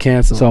his got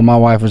canceled. So my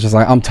wife was just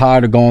like, I'm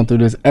tired of going through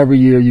this. Every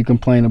year you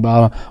complain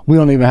about it. We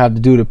don't even have to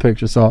do the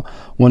picture. So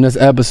when this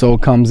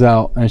episode comes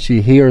out and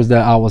she hears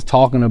that I was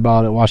talking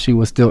about it while she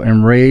was still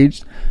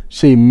enraged,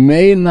 she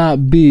may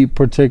not be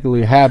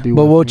particularly happy.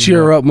 But we'll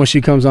cheer her up when she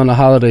comes on the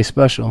holiday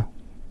special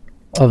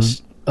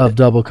of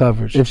double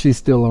coverage. If she's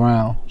still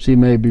around, she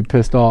may be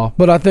pissed off.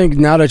 But I think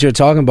now that you're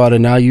talking about it,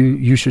 now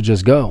you should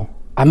just go.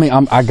 I mean,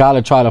 I got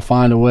to try to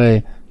find a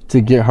way to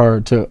get her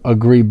to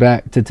agree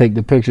back to take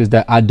the pictures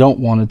that I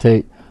don't want to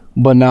take,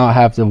 but now I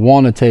have to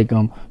want to take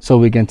them so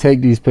we can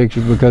take these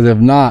pictures, because if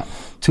not,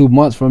 2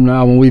 months from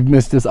now, when we've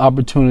missed this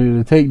opportunity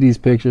to take these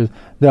pictures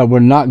that we're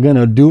not going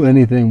to do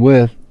anything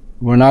with,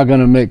 we're not going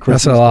to make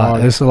Christmas That's a lot.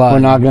 cards. It's a lot. We're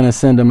not going to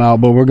send them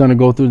out, but we're going to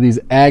go through these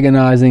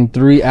agonizing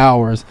 3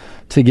 hours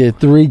to get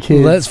 3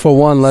 kids. Let's 6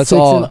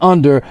 and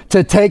under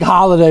to take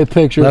holiday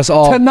pictures. Let's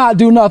all to not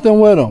do nothing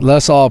with them.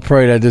 Let's all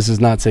pray that this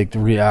does not take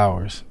 3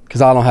 hours,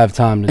 because I don't have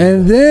time to do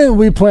And that. then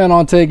we plan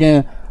on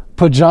taking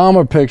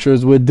pajama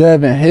pictures with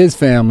Dev and his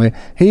family.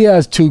 He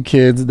has 2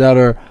 kids that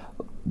are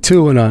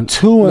 2 and on.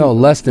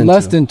 less than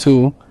less 2. than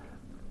 2.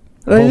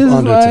 Both It's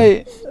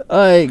under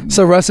like It's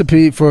a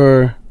recipe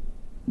for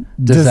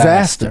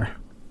disaster.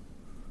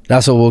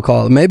 That's what we'll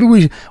call it. Maybe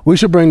we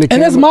should bring the And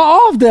camera. it's my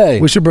off day.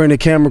 We should bring the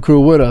camera crew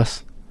with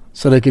us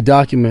so they could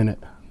document it.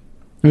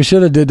 We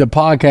should have did the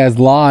podcast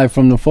live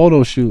from the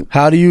photo shoot.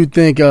 How do you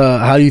think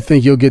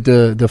you'll get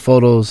the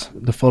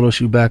photo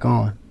shoot back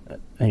on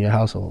in your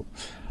household?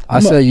 I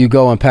say you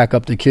go and pack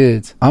up the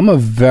kids. I'm a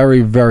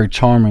very, very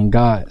charming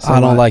guy. So I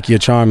don't like your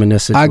charm in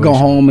this I situation. go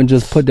home and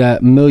just put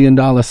that $1 million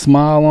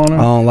smile on her.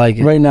 I don't like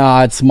it. Right now,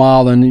 I'd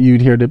smile and you'd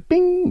hear the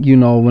bing,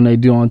 when they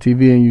do on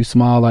TV and you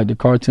smile like the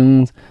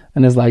cartoons,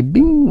 and it's like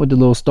bing with the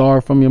little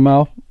star from your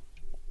mouth.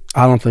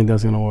 I don't think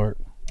that's gonna work.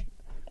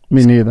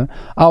 Me neither.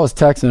 I was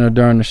texting her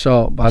during the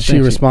show, but I She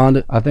think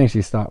responded. I think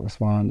she stopped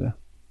responding.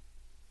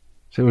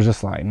 She was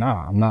just like,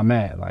 "Nah, I'm not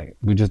mad. Like,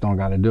 we just don't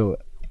got to do it."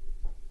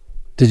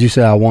 Did you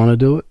say I want to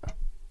do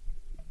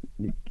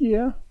it?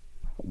 Yeah.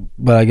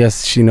 But I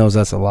guess she knows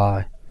that's a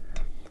lie.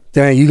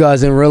 Dang, you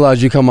guys didn't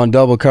realize you come on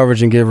double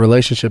coverage and give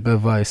relationship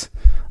advice.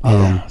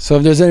 So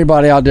if there's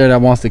anybody out there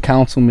that wants to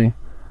counsel me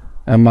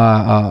and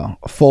my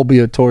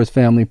phobia towards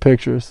family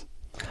pictures,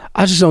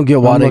 I just don't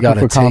get why I'm they looking got to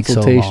for take so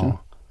consultation. long.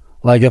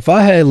 Like if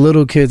I had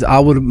little kids,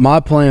 my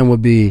plan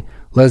would be,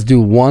 let's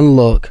do one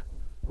look,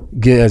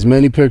 get as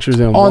many pictures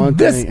in one on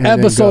this thing, and then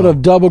episode go.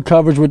 of Double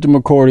Coverage with the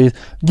McCourtys,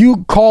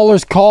 you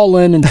callers call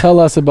in and tell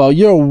us about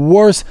your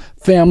worst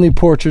family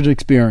portrait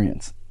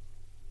experience.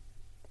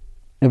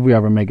 If we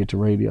ever make it to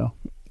radio.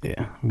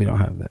 Yeah, we don't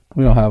have that.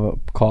 We don't have a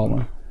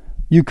caller.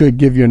 You could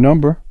give your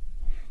number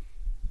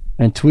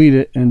and tweet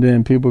it, and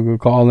then people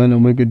could call in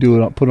and we could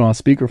do it, put it on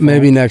speakerphone.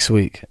 Maybe next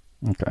week.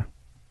 Okay.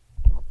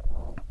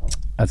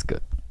 That's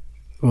good.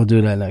 We'll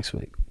do that next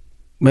week.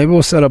 Maybe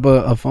we'll set up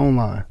a phone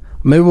line.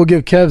 Maybe we'll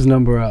give Kev's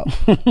number out.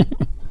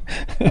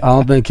 I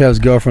don't think Kev's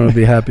girlfriend would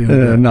be happy with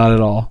that. Not at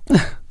all.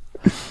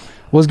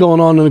 What's going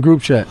on in the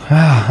group chat?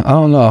 I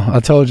don't know. I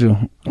told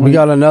you. We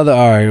got another.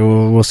 All right,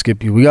 we'll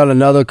skip you. We got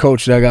another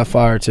coach that got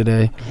fired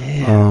today.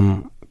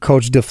 Yeah.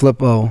 Coach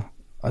DeFlippo.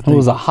 It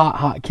was a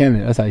hot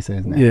candidate. That's how you say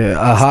his name.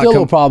 Yeah, Still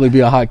will probably be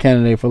a hot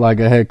candidate for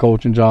like a head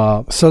coaching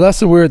job. So that's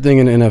the weird thing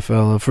in the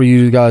NFL. For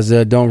you guys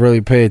that don't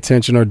really pay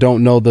attention or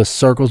don't know the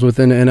circles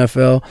within the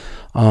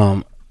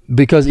NFL,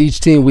 because each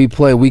team we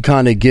play, we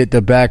kind of get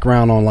the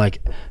background on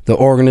like the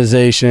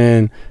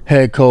organization,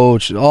 head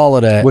coach, all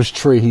of that. Which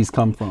tree he's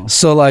come from.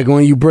 So like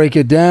when you break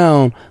it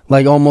down,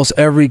 like almost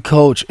every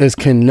coach is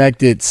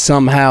connected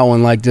somehow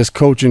in like this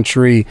coaching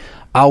tree.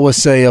 I would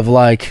say of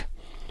like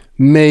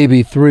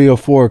maybe 3 or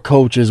 4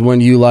 coaches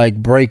when you like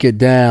break it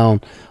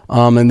down.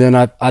 And then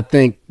I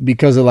think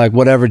because of like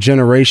whatever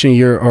generation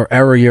or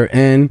era you're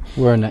in,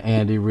 We're in the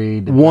Andy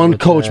Reid. one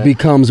coach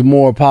becomes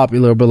more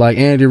popular. But like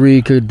Andy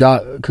Reid could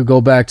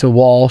go back to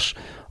Walsh,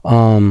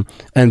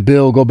 and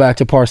Bill go back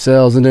to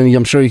Parcells, and then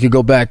I'm sure you could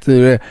go back to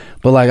there.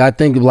 But like I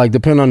think like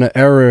depending on the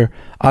era,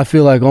 I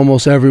feel like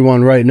almost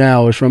everyone right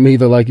now is from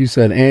either like you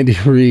said Andy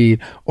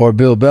Reid or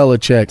Bill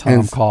Belichick,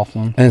 Tom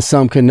Coughlin. and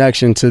some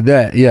connection to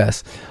that.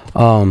 Yes.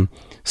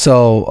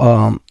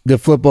 So the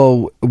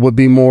Flippo would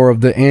be more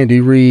of the Andy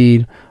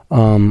Reid,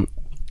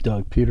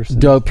 Doug Peterson.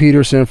 Doug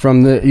Peterson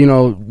from the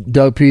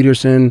Doug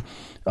Peterson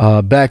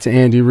back to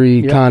Andy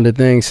Reid kind of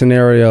thing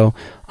scenario.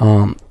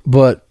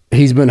 But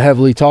he's been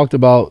heavily talked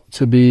about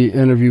to be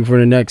interviewed for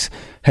the next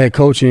head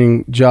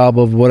coaching job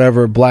of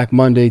whatever Black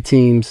Monday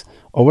teams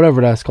or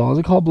whatever that's called. Is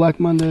it called Black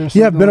Monday or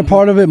something? Yeah, been a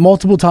part of it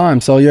multiple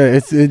times. So yeah,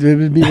 it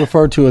would be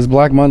referred to as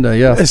Black Monday.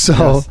 Yes.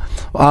 So,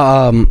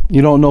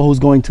 you don't know who's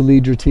going to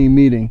lead your team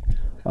meeting,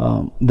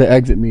 the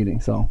exit meeting.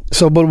 So,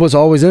 but what's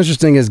always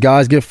interesting is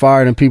guys get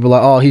fired and people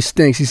are like, oh, he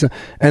stinks. And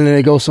then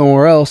they go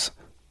somewhere else.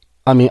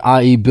 I mean,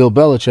 i.e. Bill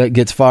Belichick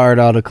gets fired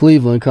out of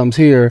Cleveland, comes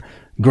here,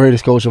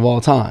 greatest coach of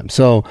all time.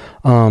 So,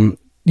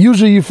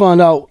 usually you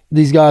find out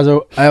these guys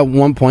are at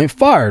one point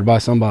fired by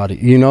somebody,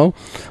 you know?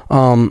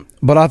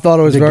 But I thought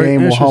it was very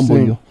game will humble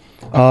interesting.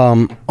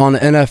 you. On the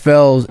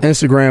NFL's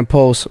Instagram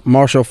post,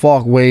 Marshall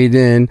Faulk weighed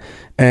in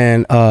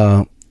and,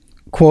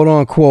 quote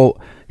unquote,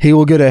 he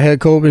will get a head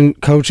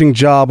coaching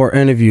job or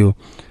interview.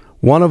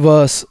 One of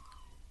us,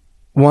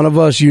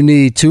 you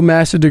need 2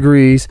 master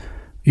degrees.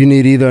 You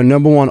need either a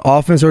number 1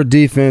 offense or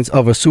defense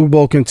of a Super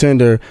Bowl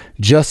contender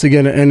just to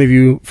get an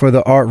interview for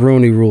the Art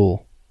Rooney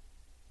rule.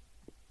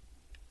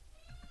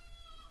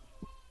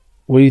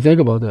 What do you think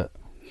about that?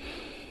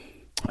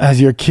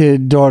 As your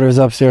daughter's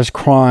upstairs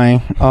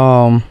crying,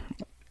 I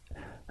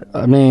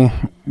mean,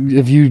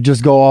 if you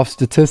just go off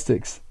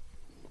statistics,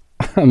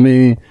 I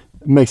mean,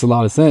 it makes a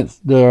lot of sense.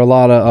 There are a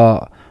lot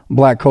of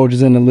black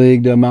coaches in the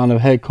league. The amount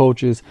of head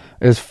coaches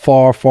is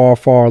far, far,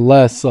 far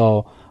less.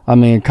 So, I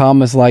mean,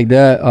 comments like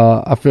that,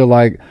 I feel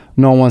like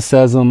no one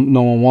says them.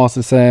 No one wants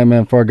to say them.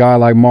 And for a guy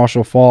like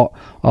Marshall Faulk,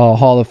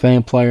 Hall of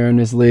Fame player in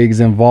this league, is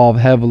involved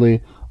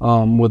heavily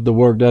with the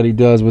work that he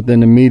does within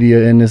the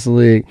media in this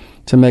league,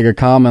 to make a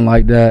comment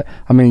like that,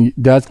 I mean,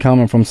 that's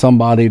coming from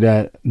somebody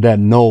that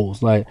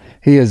knows. Like,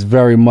 he is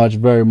very much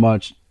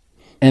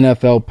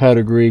NFL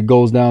pedigree,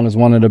 goes down as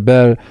one of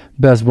the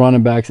best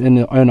running backs in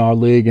our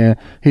league, and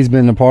he's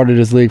been a part of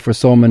this league for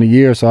so many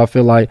years. So I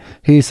feel like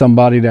he's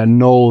somebody that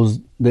knows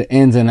the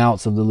ins and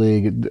outs of the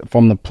league,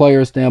 from the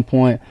player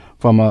standpoint,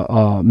 from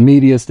a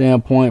media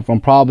standpoint, from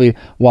probably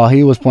while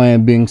he was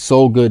playing being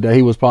so good that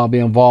he was probably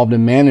involved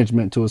in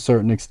management to a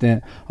certain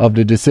extent of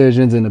the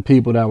decisions and the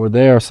people that were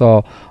there.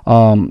 So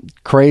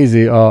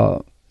crazy.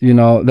 You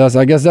know,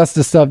 I guess that's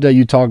the stuff that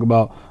you talk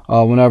about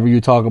whenever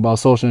you talk about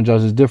social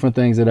injustice, different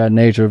things of that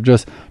nature, of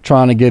just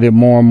trying to get it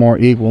more and more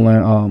equal.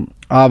 And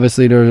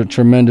obviously there's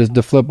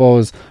DeFilippo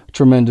is a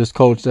tremendous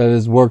coach that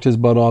has worked his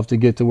butt off to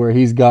get to where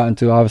he's gotten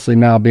to, obviously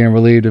now being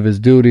relieved of his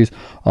duties.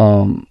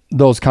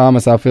 Those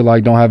comments, I feel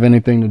like, don't have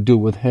anything to do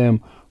with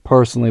him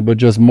personally, but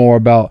just more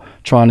about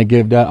trying to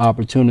give that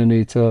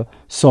opportunity to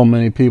so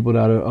many people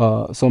that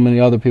are so many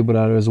other people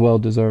that are as well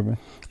deserving.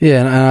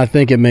 Yeah, and I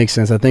think it makes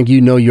sense. I think, you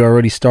know, you're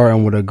already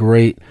starting with a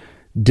great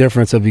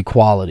difference of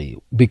equality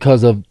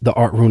because of the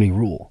Art Rooney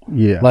rule.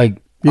 Yeah.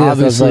 Like, yes,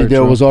 obviously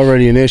there was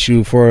already an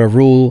issue for a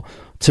rule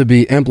to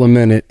be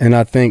implemented, and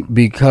I think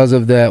because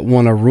of that,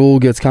 when a rule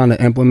gets kind of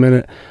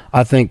implemented,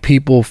 I think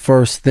people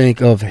first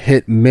think of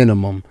hit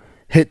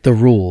the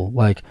rule.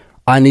 Like,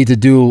 I need to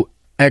do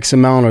X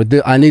amount,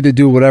 or I need to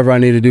do whatever I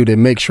need to do to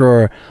make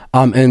sure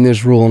I'm in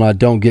this rule and I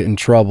don't get in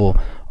trouble.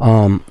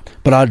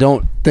 But I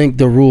don't think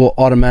the rule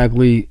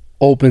automatically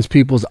opens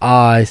people's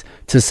eyes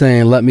to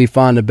saying, let me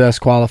find the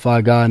best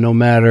qualified guy, no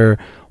matter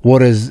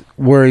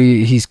where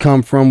he's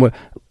come from.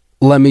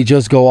 Let me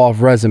just go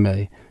off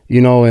resume,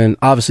 you know. And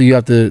obviously you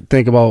have to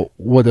think about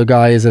what the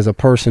guy is as a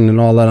person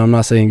and all that. I'm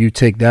not saying you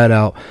take that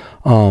out.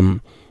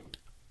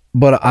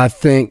 But I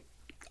think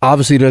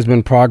obviously there's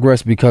been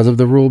progress because of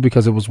the rule,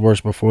 because it was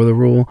worse before the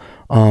rule.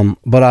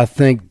 But I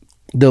think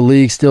the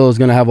league still is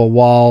going to have a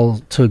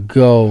while to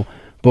go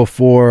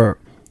before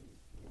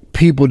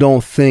people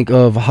don't think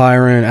of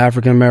hiring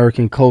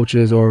African-American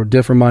coaches or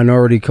different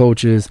minority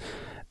coaches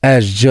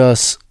as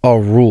just a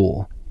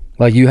rule.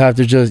 Like, you have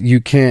to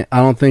I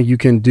don't think you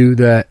can do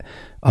that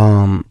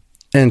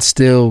and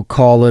still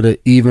call it an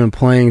even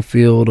playing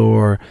field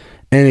or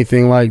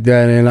anything like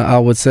that. And I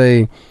would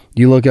say,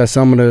 you look at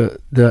some of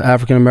the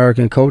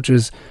African-American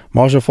coaches,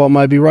 Marshall Faulk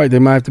might be right. They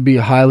might have to be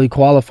highly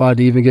qualified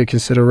to even get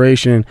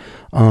consideration.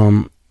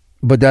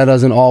 But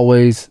that's not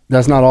always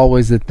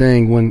the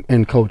thing when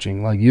in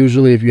coaching. Like,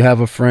 usually if you have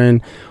a friend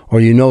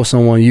or you know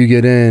someone, you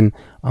get in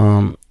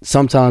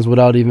sometimes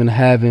without even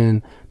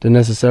having the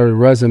necessary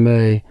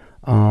resume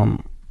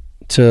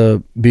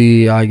to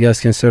be, I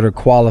guess, considered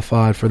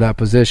qualified for that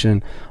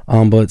position.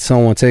 But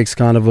someone takes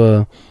kind of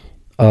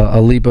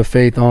a leap of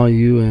faith on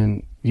you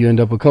and you end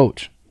up a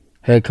coach,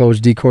 head coach,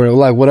 D-coordinator,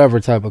 like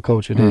whatever type of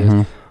coach it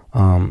is.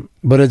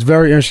 But it's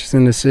very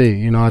interesting to see.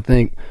 You know, I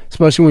think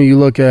especially when you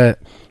look at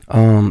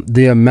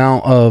the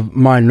amount of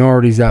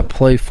minorities that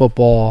play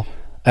football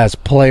as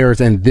players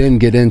and then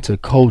get into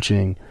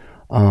coaching,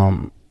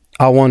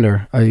 I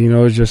wonder.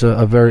 It's just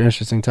a very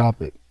interesting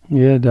topic.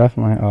 Yeah,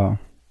 definitely.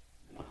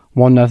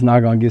 One that's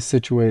not going to get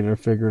situated or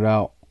figured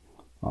out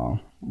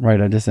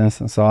right at this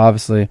instant. So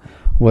obviously,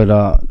 with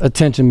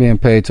attention being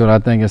paid to it, I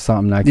think it's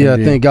something that can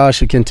I think guys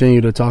should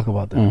continue to talk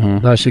about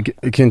that. That should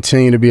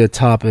continue to be a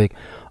topic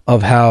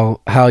of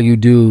how you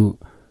do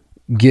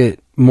get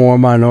more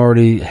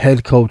minority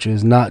head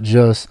coaches, not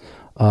just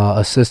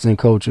assistant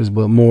coaches,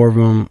 but more of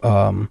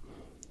them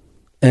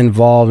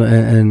involved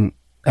and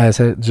as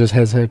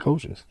head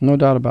coaches. No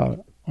doubt about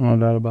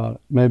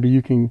it. Maybe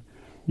you can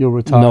You'll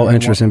retire. No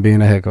interest in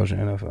being a head coach in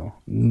the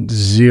NFL.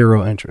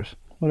 Zero interest.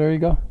 Well, there you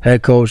go.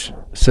 Head coach,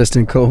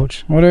 assistant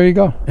coach. Well, there you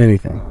go.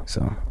 Anything.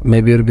 So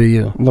maybe it'll be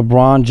you.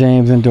 LeBron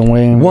James and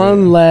Dwayne.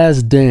 One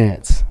last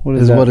dance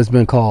is what it's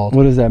been called.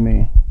 What does that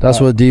mean? That's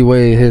what D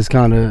Wade his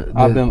kind of.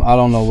 I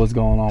don't know what's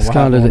going on. What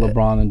happened with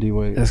LeBron and D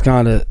Wade? It's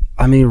kind of.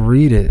 I mean,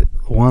 read it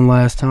one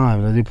last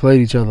time. They played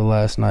each other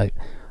last night.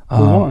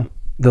 Who won?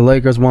 The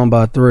Lakers won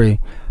by 3.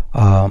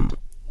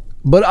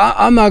 But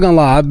I'm not gonna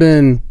lie.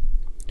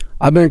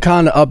 I've been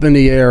kind of up in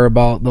the air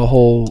about the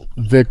whole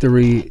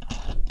victory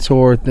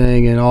tour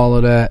thing and all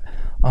of that.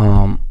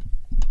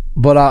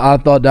 But I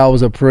thought that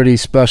was a pretty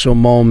special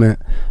moment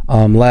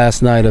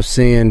last night of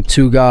seeing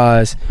two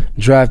guys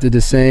drafted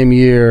the same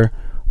year,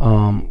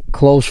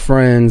 close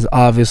friends,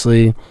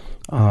 obviously,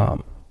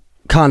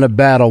 kind of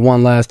battle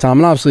one last time.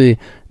 And obviously,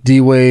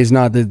 D-Wade's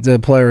not the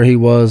player he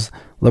was.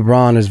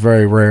 LeBron is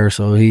very rare,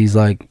 so he's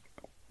like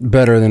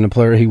better than the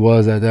player he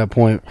was at that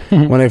point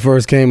when they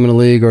first came in the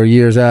league or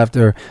years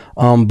after.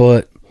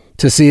 But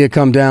to see it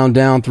come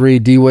down 3,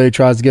 D-Wade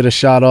tries to get a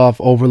shot off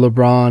over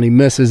LeBron. He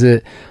misses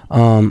it.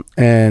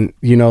 And,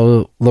 you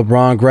know,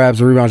 LeBron grabs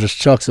the rebound, just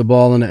chucks the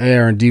ball in the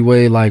air, and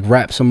D-Wade, like,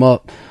 wraps him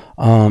up.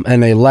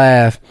 And they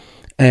laugh.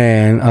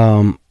 And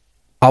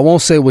I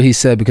won't say what he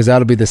said because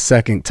that'll be the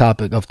second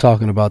topic of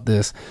talking about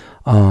this.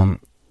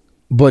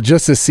 But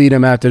just to see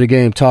them after the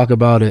game talk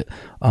about it,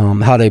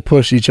 how they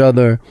push each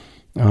other.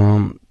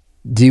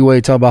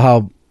 D-Wade talk about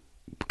how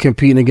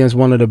competing against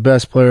one of the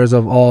best players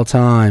of all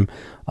time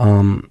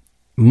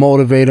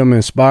motivate him,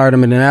 inspired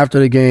him. And then after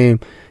the game,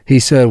 he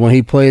said when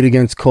he played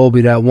against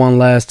Kobe that one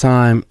last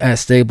time at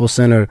Staples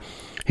Center,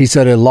 he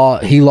said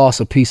he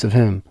lost a piece of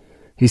him.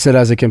 He said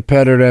as a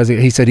competitor,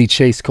 he said he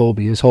chased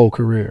Kobe his whole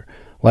career.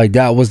 Like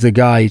that was the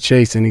guy he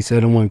chased. And he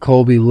said, and when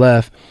Kobe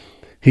left,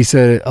 he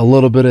said a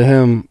little bit of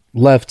him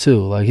left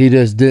too. Like he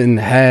just didn't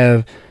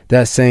have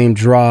that same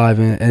drive,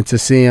 and to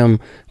see him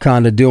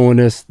kind of doing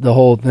this, the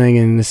whole thing,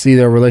 and to see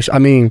their relation. I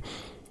mean,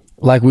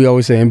 like we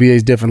always say, NBA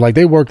is different. Like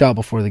they worked out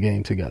before the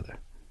game together.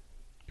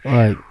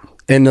 Like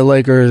in the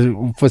Lakers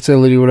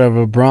facility,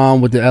 whatever,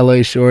 Bron with the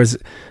LA shorts,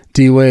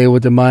 D-Wade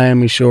with the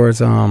Miami shorts.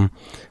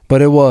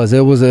 But it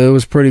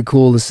was pretty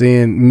cool to see.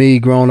 And me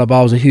growing up,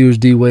 I was a huge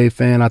D-Wade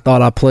fan. I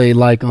thought I played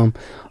like him.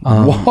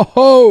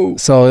 Whoa!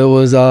 So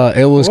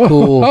it was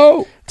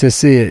cool to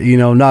see it. You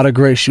know, not a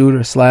great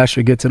shooter,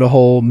 slasher, get to the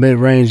whole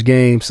mid-range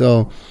game.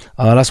 So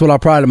that's what I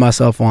prided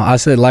myself on. I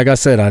said, I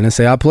didn't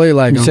say I played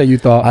like him. You said you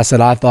thought. I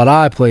said I thought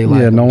I played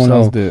like him. Yeah, no one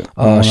else did.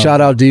 Shout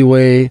out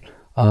D-Wade.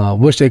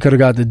 Wish they could have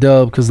got the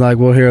dub because like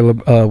we'll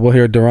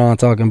hear Duran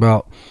talking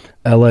about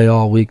LA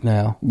all week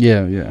now.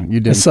 Yeah,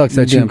 you did. It sucks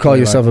that you call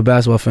yourself a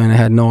basketball fan and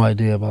had no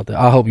idea about that.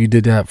 I hope you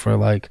did that for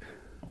like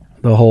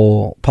the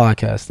whole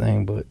podcast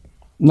thing, but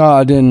no,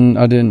 I didn't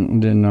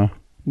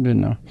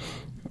know.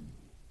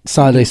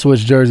 Saw they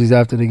switched jerseys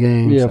after the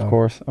game. Yeah, so.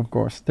 of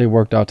course. They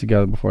worked out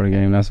together before the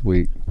game. That's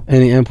weak.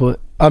 Any input?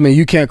 I mean,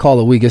 you can't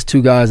call it weak. It's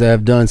two guys that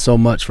have done so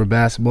much for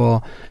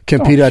basketball,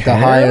 compete at the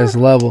highest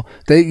level.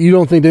 You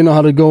don't think they know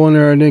how to go in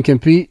there and then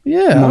compete?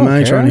 Yeah, I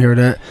ain't trying to hear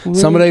that. Really?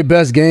 Some of their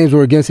best games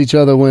were against each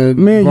other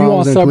when me and you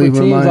on separate Cleveland,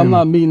 teams. Miami. I'm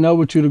not meeting up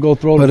with you to go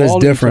throw the ball. But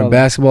it's different.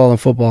 Basketball and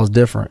football is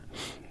different.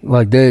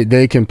 Like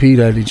they compete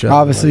at each other.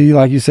 Obviously,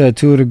 like you said,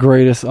 two of the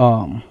greatest.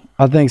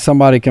 I think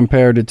somebody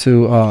compared it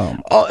to.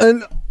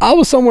 And I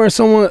was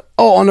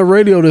on the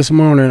radio this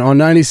morning on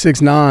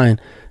 96.9.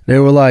 They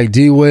were like,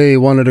 D-Wade,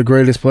 one of the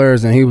greatest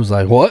players. And he was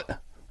like,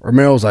 what?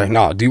 Romero was like,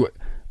 nah, D-Wade.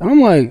 And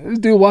I'm like, this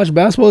dude watch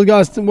basketball. This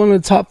guy's one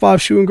of the top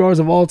 5 shooting guards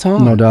of all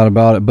time. No doubt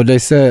about it. But they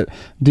said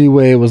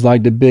D-Wade was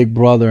like the big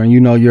brother. And you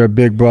know you're a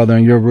big brother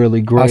and you're really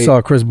great. I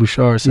saw Chris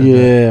Bouchard say that.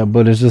 Yeah,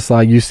 but it's just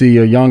like you see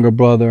your younger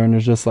brother and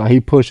it's just like he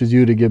pushes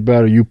you to get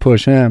better. You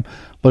push him.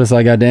 But it's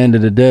like at the end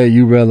of the day,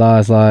 you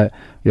realize like,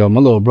 yo,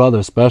 my little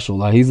brother's special.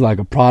 Like he's like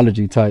a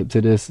prodigy type to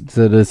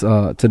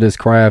this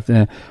craft.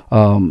 And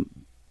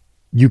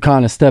you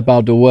kind of step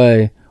out the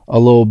way a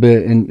little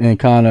bit and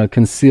kind of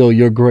conceal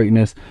your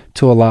greatness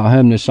to allow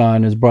him to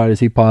shine as bright as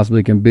he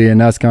possibly can be. And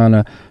that's kind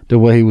of the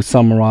way he would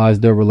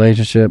summarize their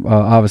relationship.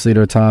 Obviously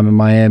their time in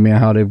Miami and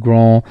how they've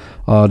grown,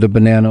 the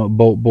Banana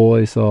Boat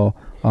Boys. So,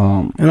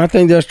 and I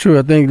think that's true.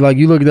 I think like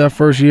you look at that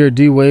first year,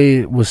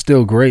 D-Wade was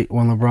still great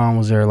when LeBron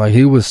was there. Like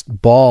he was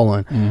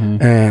balling.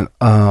 Mm-hmm.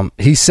 And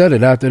he said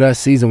it after that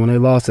season when they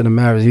lost to the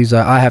Mavericks. He's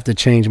like, I have to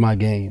change my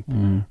game.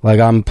 Mm-hmm. Like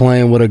I'm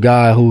playing with a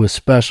guy who is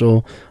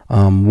special,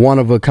 one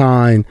of a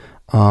kind.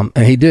 And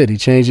he did. He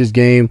changed his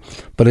game.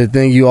 But the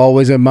thing you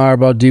always admire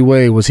about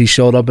D-Wade was he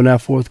showed up in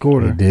that fourth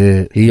quarter. He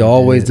did. He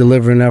always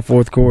delivered in that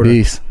fourth quarter.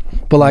 Beast.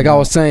 But like I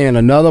was saying,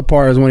 another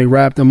part is when he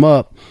wrapped him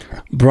up,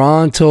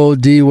 Bron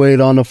told D-Wade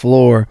on the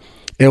floor,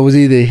 it was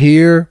either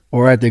here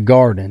or at the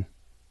Garden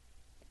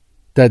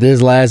that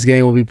this last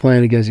game will be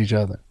playing against each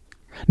other.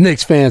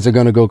 Knicks fans are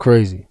going to go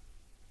crazy.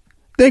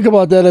 Think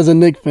about that as a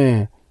Knicks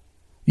fan.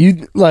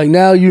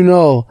 Now you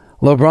know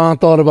LeBron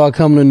thought about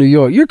coming to New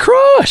York. You're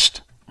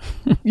crushed.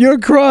 You're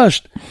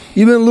crushed.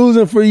 You've been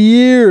losing for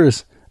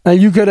years,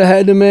 and you could have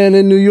had the man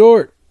in New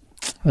York.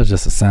 That's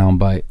just a sound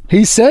bite.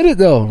 He said it,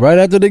 though, right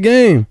after the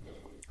game.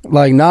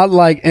 Like, not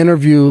like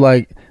interview,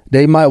 like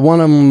they might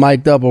one of them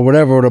mic'd up or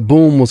whatever, or the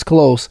boom was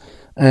close,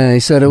 and he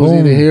said it was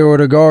either here or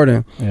the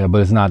Garden. Yeah,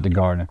 but it's not the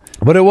Garden.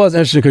 But it was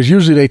interesting because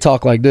usually they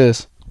talk like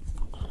this.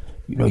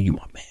 You know, you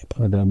my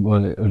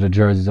man. Or the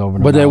jerseys over.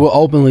 But they were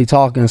openly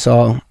talking,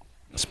 so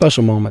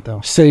special moment though.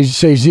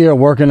 Shazier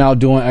working out,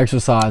 doing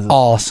exercises.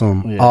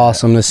 Awesome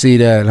to see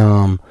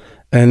that.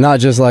 And not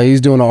just like he's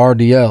doing an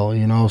RDL,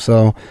 you know.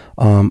 So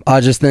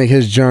I just think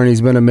his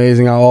journey's been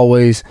amazing. I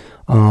always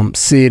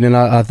see it, and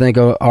I think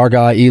of our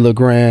guy E.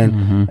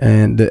 LeGrand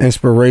and the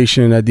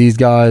inspiration that these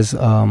guys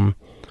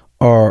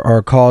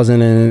are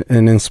causing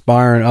and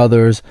inspiring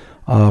others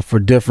for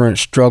different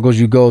struggles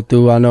you go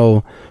through. I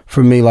know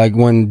for me, like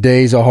when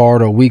days are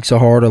hard or weeks are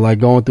hard or like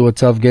going through a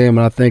tough game,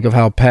 and I think of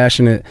how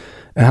passionate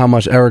and how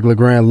much Eric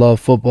LeGrand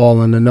loved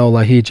football, and to know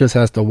like he just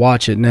has to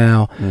watch it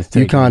now,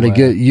 you kind of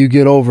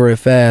get over it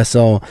fast.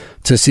 So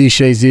to see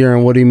Shazier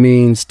and what he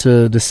means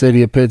to the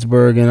city of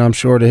Pittsburgh, and I'm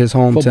sure to his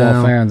hometown,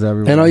 football fans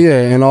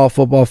everywhere, and all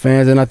football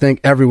fans, and I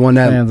think everyone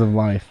that fans of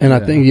life, and I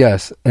think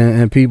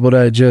and people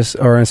that just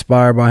are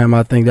inspired by him.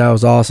 I think that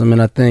was awesome, and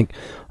I think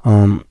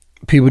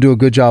people do a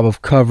good job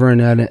of covering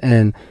that,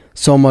 and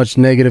so much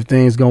negative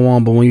things go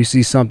on, but when you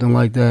see something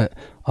like that,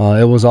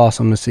 it was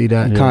awesome to see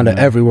that kind of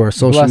everywhere,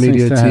 social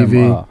media,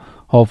 TV.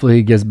 Hopefully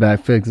he gets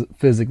back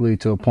physically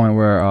to a point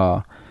where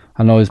I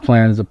know his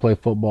plan is to play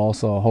football,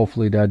 so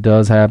hopefully that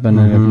does happen,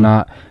 and if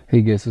not,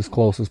 he gets as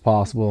close as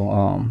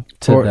possible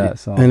to that.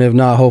 So. And if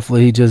not,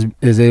 hopefully he just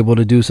is able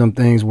to do some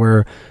things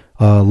where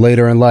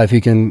later in life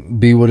he can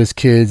be with his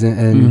kids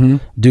and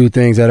do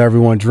things that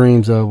everyone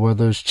dreams of,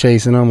 whether it's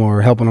chasing them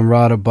or helping them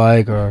ride a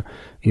bike or,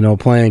 you know,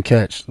 playing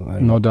catch.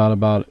 Like, no doubt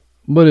about it.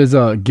 What is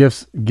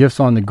gifts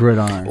on the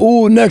gridiron?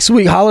 Ooh, next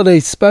week, holiday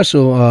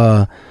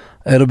special.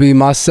 It'll be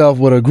myself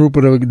with a group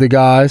of the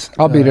guys.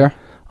 I'll be there.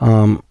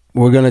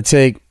 We're gonna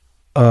take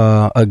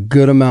a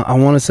good amount. I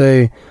want to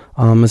say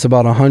it's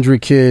about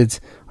 100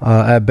 kids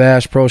at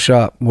Bash Pro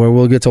Shop, where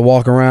we'll get to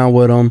walk around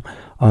with them.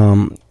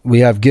 We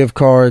have gift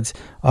cards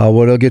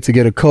where they'll get to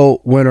get a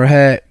coat, winter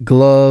hat,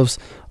 gloves,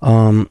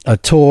 a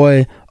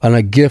toy, and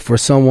a gift for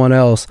someone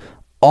else.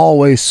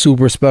 Always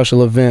super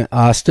special event.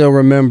 I still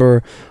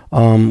remember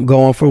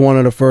going for one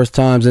of the first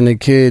times, and the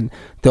kid,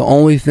 the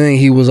only thing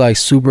he was like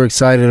super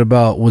excited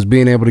about was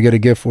being able to get a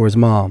gift for his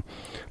mom.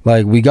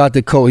 Like, we got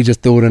the coat, he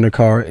just threw it in the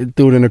cart,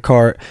 threw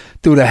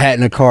the hat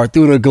in the cart,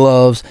 threw the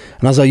gloves,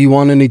 and I was like, you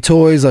want any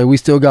toys? Like, we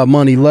still got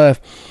money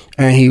left.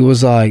 And he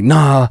was like,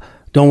 nah,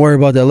 don't worry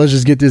about that. Let's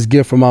just get this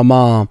gift for my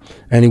mom.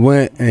 And he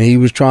went and he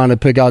was trying to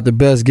pick out the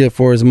best gift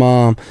for his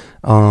mom.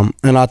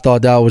 And I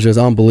thought that was just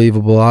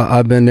unbelievable.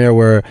 I've been there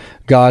where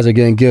guys are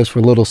getting gifts for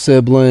little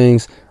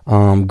siblings,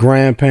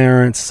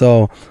 grandparents.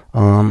 So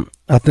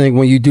I think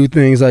when you do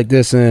things like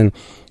this, and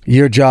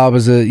your job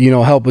is to, you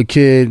know, help a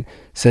kid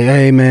say,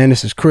 hey man,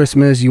 this is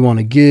Christmas, you want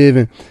to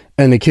give,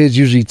 and the kids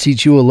usually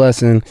teach you a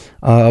lesson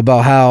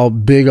about how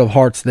big of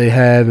hearts they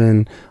have,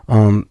 and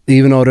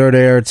even though they're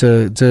there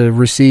to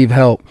receive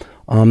help,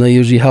 they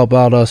usually help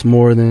out us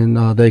more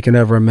than they can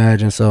ever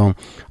imagine. So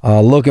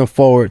looking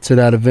forward to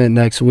that event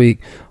next week.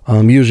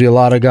 Usually a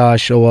lot of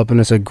guys show up, and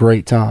it's a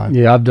great time.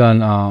 Yeah, I've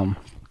done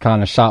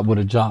kind of Shop with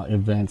a Jock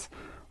events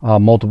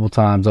multiple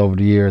times over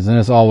the years, and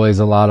it's always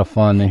a lot of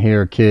fun to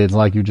hear kids,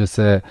 like you just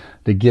said,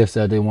 the gifts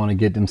that they want to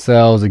get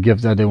themselves, the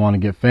gifts that they want to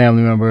get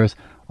family members.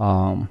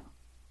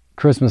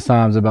 Christmas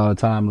time is about a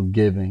time of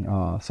giving,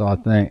 so I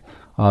think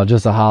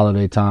just a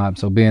holiday time,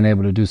 so being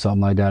able to do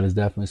something like that is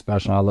definitely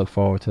special. I look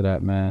forward to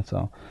that, man.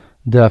 So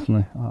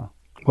definitely.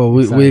 Well,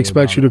 we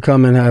expect you to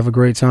come and have a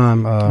great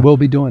time. We'll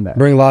be doing that.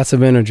 Bring lots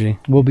of energy.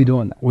 We'll be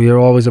doing that. We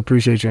always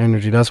appreciate your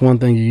energy. That's one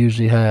thing you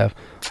usually have.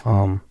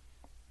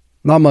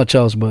 Not much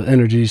else, but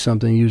energy is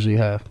something you usually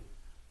have.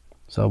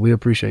 So we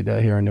appreciate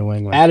that here in New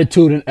England.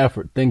 Attitude and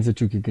effort, things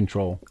that you can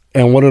control.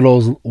 And what do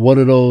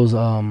those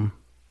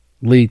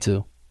lead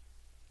to?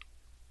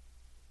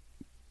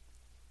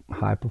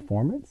 High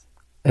performance?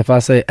 If I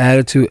say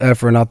attitude,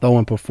 effort, and I throw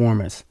in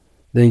performance,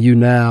 then you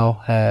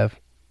now have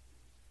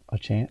a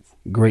chance.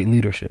 Great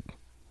leadership.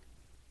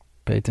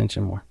 Pay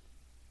attention more.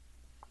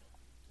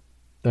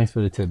 Thanks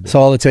for the tidbit. That's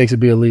all it takes to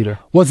be a leader.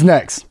 What's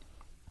next?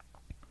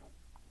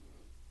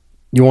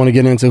 You want to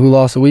get into who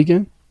lost the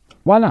weekend?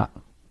 Why not?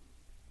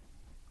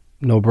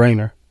 No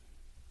brainer.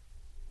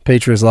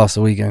 Patriots lost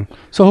the weekend.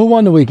 So who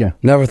won the weekend?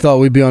 Never thought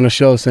we'd be on the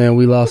show saying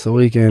we lost the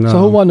weekend. So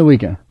who won the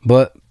weekend?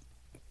 But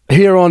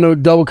here on the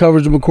double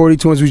coverage of McCourty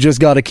Twins, we just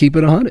got to keep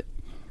it 100.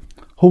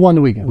 Who won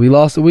the weekend? We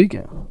lost the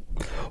weekend.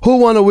 Who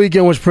won the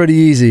weekend was pretty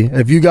easy.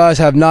 If you guys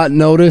have not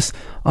noticed,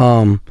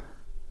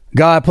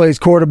 guy plays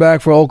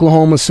quarterback for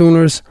Oklahoma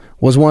Sooners,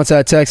 was once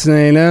at Texas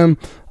A&M.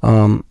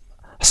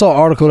 I saw an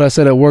article that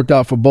said it worked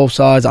out for both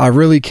sides. I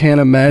really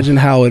can't imagine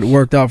how it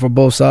worked out for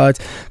both sides.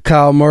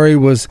 Kyle Murray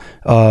was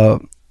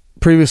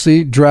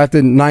previously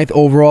drafted 9th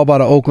overall by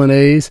the Oakland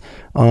A's.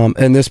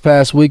 And this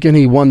past weekend,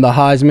 he won the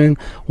Heisman,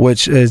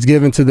 which is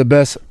given to the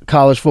best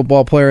college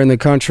football player in the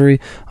country.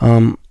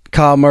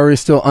 Kyle Murray is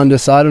still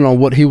undecided on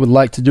what he would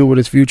like to do with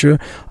his future.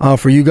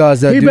 For you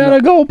guys that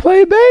go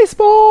play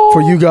baseball.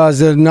 for you guys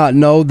that do not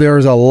know,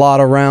 there's a lot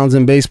of rounds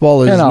in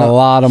baseball. And a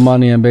lot of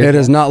money in baseball. It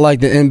is not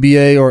like the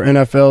NBA or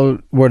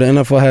NFL, where the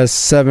NFL has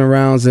 7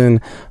 rounds and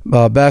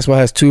basketball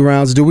has 2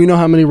 rounds. Do we know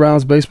how many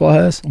rounds baseball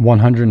has?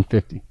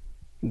 150.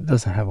 It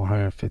doesn't have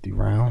 150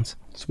 rounds.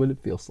 That's what it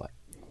feels like.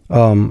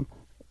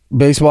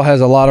 Baseball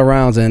has a lot of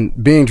rounds,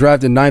 and being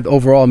drafted 9th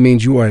overall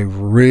means you are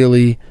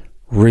really,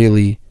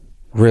 really,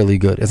 really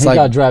good. It's He like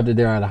got drafted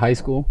there out of high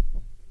school.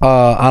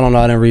 I don't know.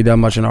 I didn't read that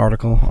much in the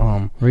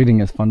article.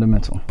 Reading is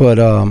fundamental. But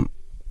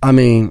I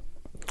mean,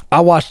 I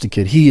watched the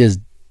kid. He is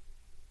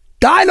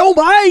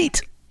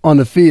dynamite on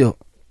the field.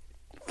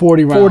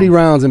 40 rounds. 40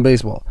 rounds in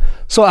baseball.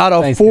 So out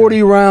of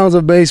 40 rounds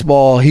of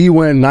baseball, he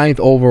went 9th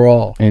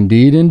overall.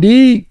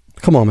 Indeed.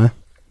 Come on, man.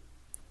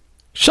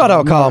 Shout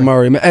out Kyle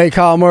Murray, man. Hey,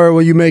 Kyle Murray,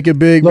 when you make it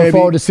big, Look baby,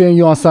 forward to seeing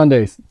you on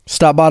Sundays.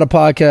 stop by the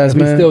podcast,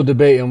 man. He's still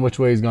debating which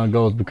way he's going to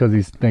go because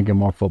he's thinking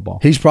more football.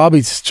 He's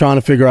probably trying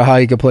to figure out how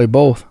he could play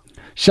both.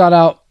 Shout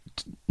out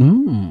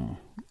the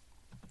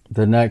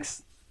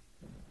next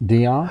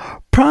Dion.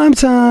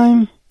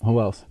 Primetime. Who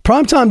else?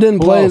 Primetime didn't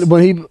play else?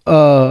 when he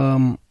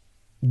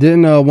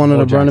didn't one of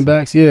the running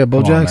backs. Yeah,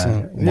 Bo Come on, Jackson.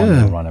 man. One of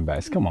Yeah. the running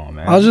backs. Come on,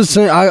 man. I was just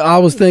saying. I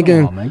was thinking.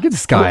 Come on, man. Get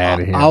this guy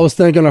out of here. I was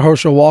thinking of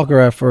Herschel Walker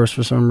at first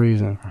for some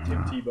reason.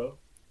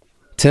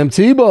 Tim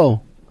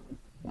Tebow.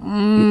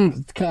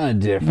 It's kind of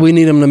different. We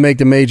need him to make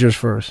the majors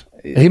first.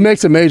 If he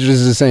makes the majors,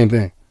 it's the same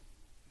thing.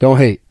 Don't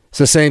hate. It's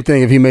the same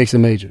thing if he makes the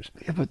majors.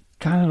 Yeah, but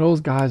kind of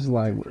those guys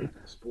like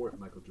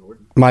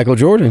Michael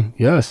Jordan,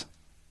 yes.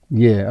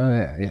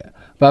 yeah.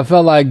 But I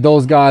felt like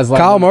those guys like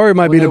Kyle Murray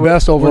might be the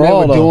best overall,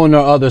 When they were though. doing their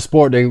other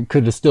sport, they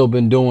could have still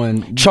been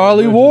doing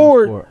Charlie the original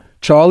Ward. sport.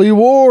 Charlie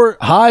Ward,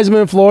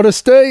 Heisman, Florida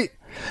State.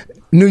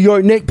 New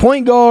York Knicks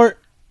point guard.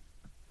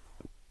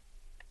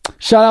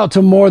 Shout out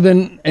to more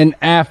than an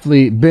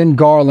athlete. Ben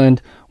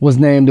Garland was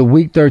named the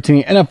Week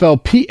 13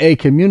 NFL PA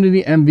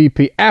Community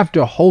MVP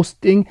after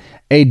hosting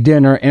a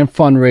dinner and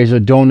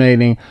fundraiser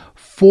donating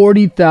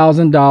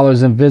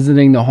 $40,000 and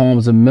visiting the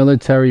homes of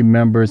military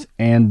members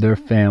and their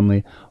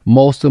family,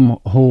 most of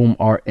whom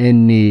are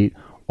in need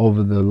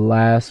over the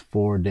last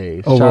 4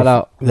 days. Shout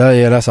out.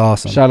 Yeah, that's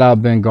awesome. Shout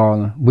out Ben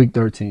Garland. Week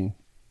 13.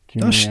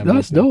 That's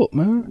MVP. dope,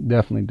 man.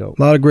 Definitely dope.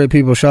 A lot of great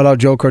people. Shout out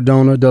Joe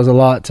Cardona. Does a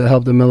lot to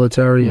help the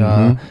military.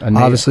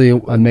 Obviously,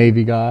 a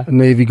Navy guy. a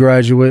Navy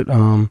graduate.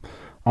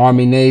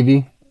 Army,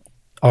 Navy.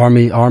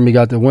 Army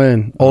got the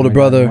win. Older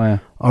brother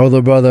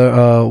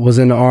was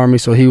in the Army,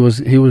 so he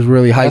was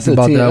really hyped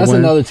about that That's win.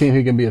 another team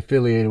he can be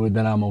affiliated with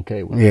that I'm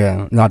okay with.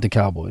 Yeah, not the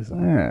Cowboys.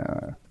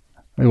 Yeah.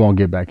 We won't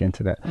get back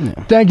into that.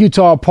 Yeah. Thank you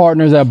to our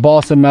partners at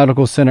Boston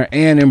Medical Center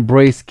and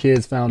Embrace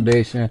Kids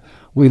Foundation.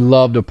 We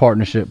love the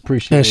partnership.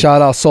 Appreciate it. And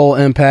shout out Soul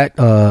Impact.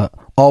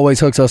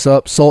 Always hooks us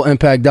up.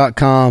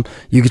 SoulImpact.com.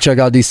 You can check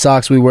out these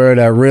socks we wear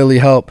that really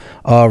help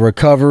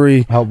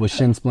recovery. Help with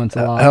shin splints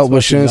a lot. Help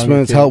with shin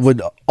splints. Help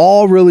with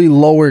all really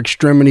lower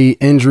extremity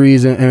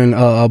injuries and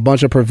a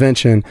bunch of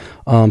prevention.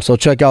 So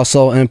check out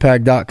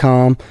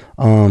SoulImpact.com.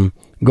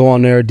 Go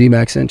on there.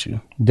 D-Mac sent you.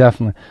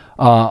 Definitely.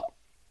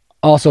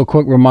 Also,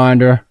 quick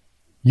reminder,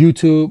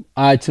 YouTube,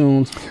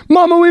 iTunes.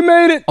 Mama, we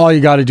made it. All you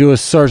got to do is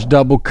search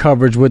Double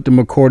Coverage with the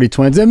McCourty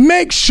Twins and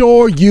make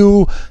sure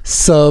you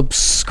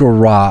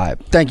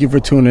subscribe. Thank you for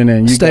tuning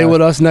in. Stay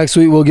with us next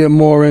week. We'll get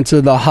more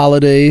into the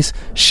holidays,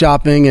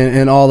 shopping,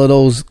 and all of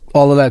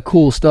that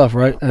cool stuff,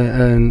 right?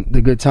 And the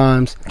good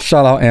times.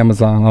 Shout out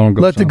Amazon. I don't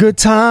go. Let the good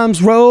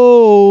times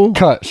roll.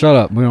 Cut. Shut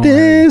up. We don't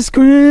This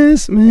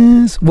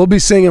Christmas. We'll be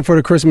singing for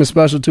the Christmas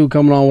special too,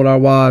 coming on with our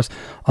wives.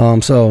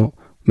 So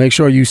make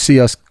sure you see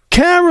us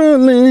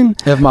caroling.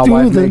 If my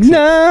wife makes it,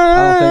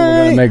 I don't think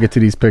we're gonna make it to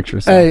these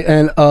pictures. So. Hey,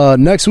 and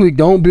next week,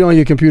 don't be on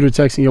your computer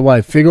texting your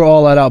wife. Figure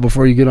all that out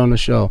before you get on the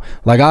show.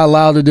 Like I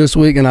allowed it this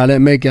week, and I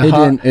didn't make it.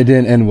 It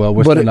didn't end well.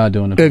 We're still not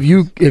doing it.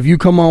 If you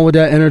come on with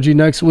that energy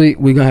next week,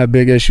 we're gonna have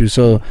big issues.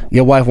 So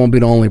your wife won't be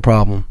the only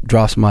problem.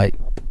 Drops mic.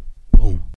 Boom.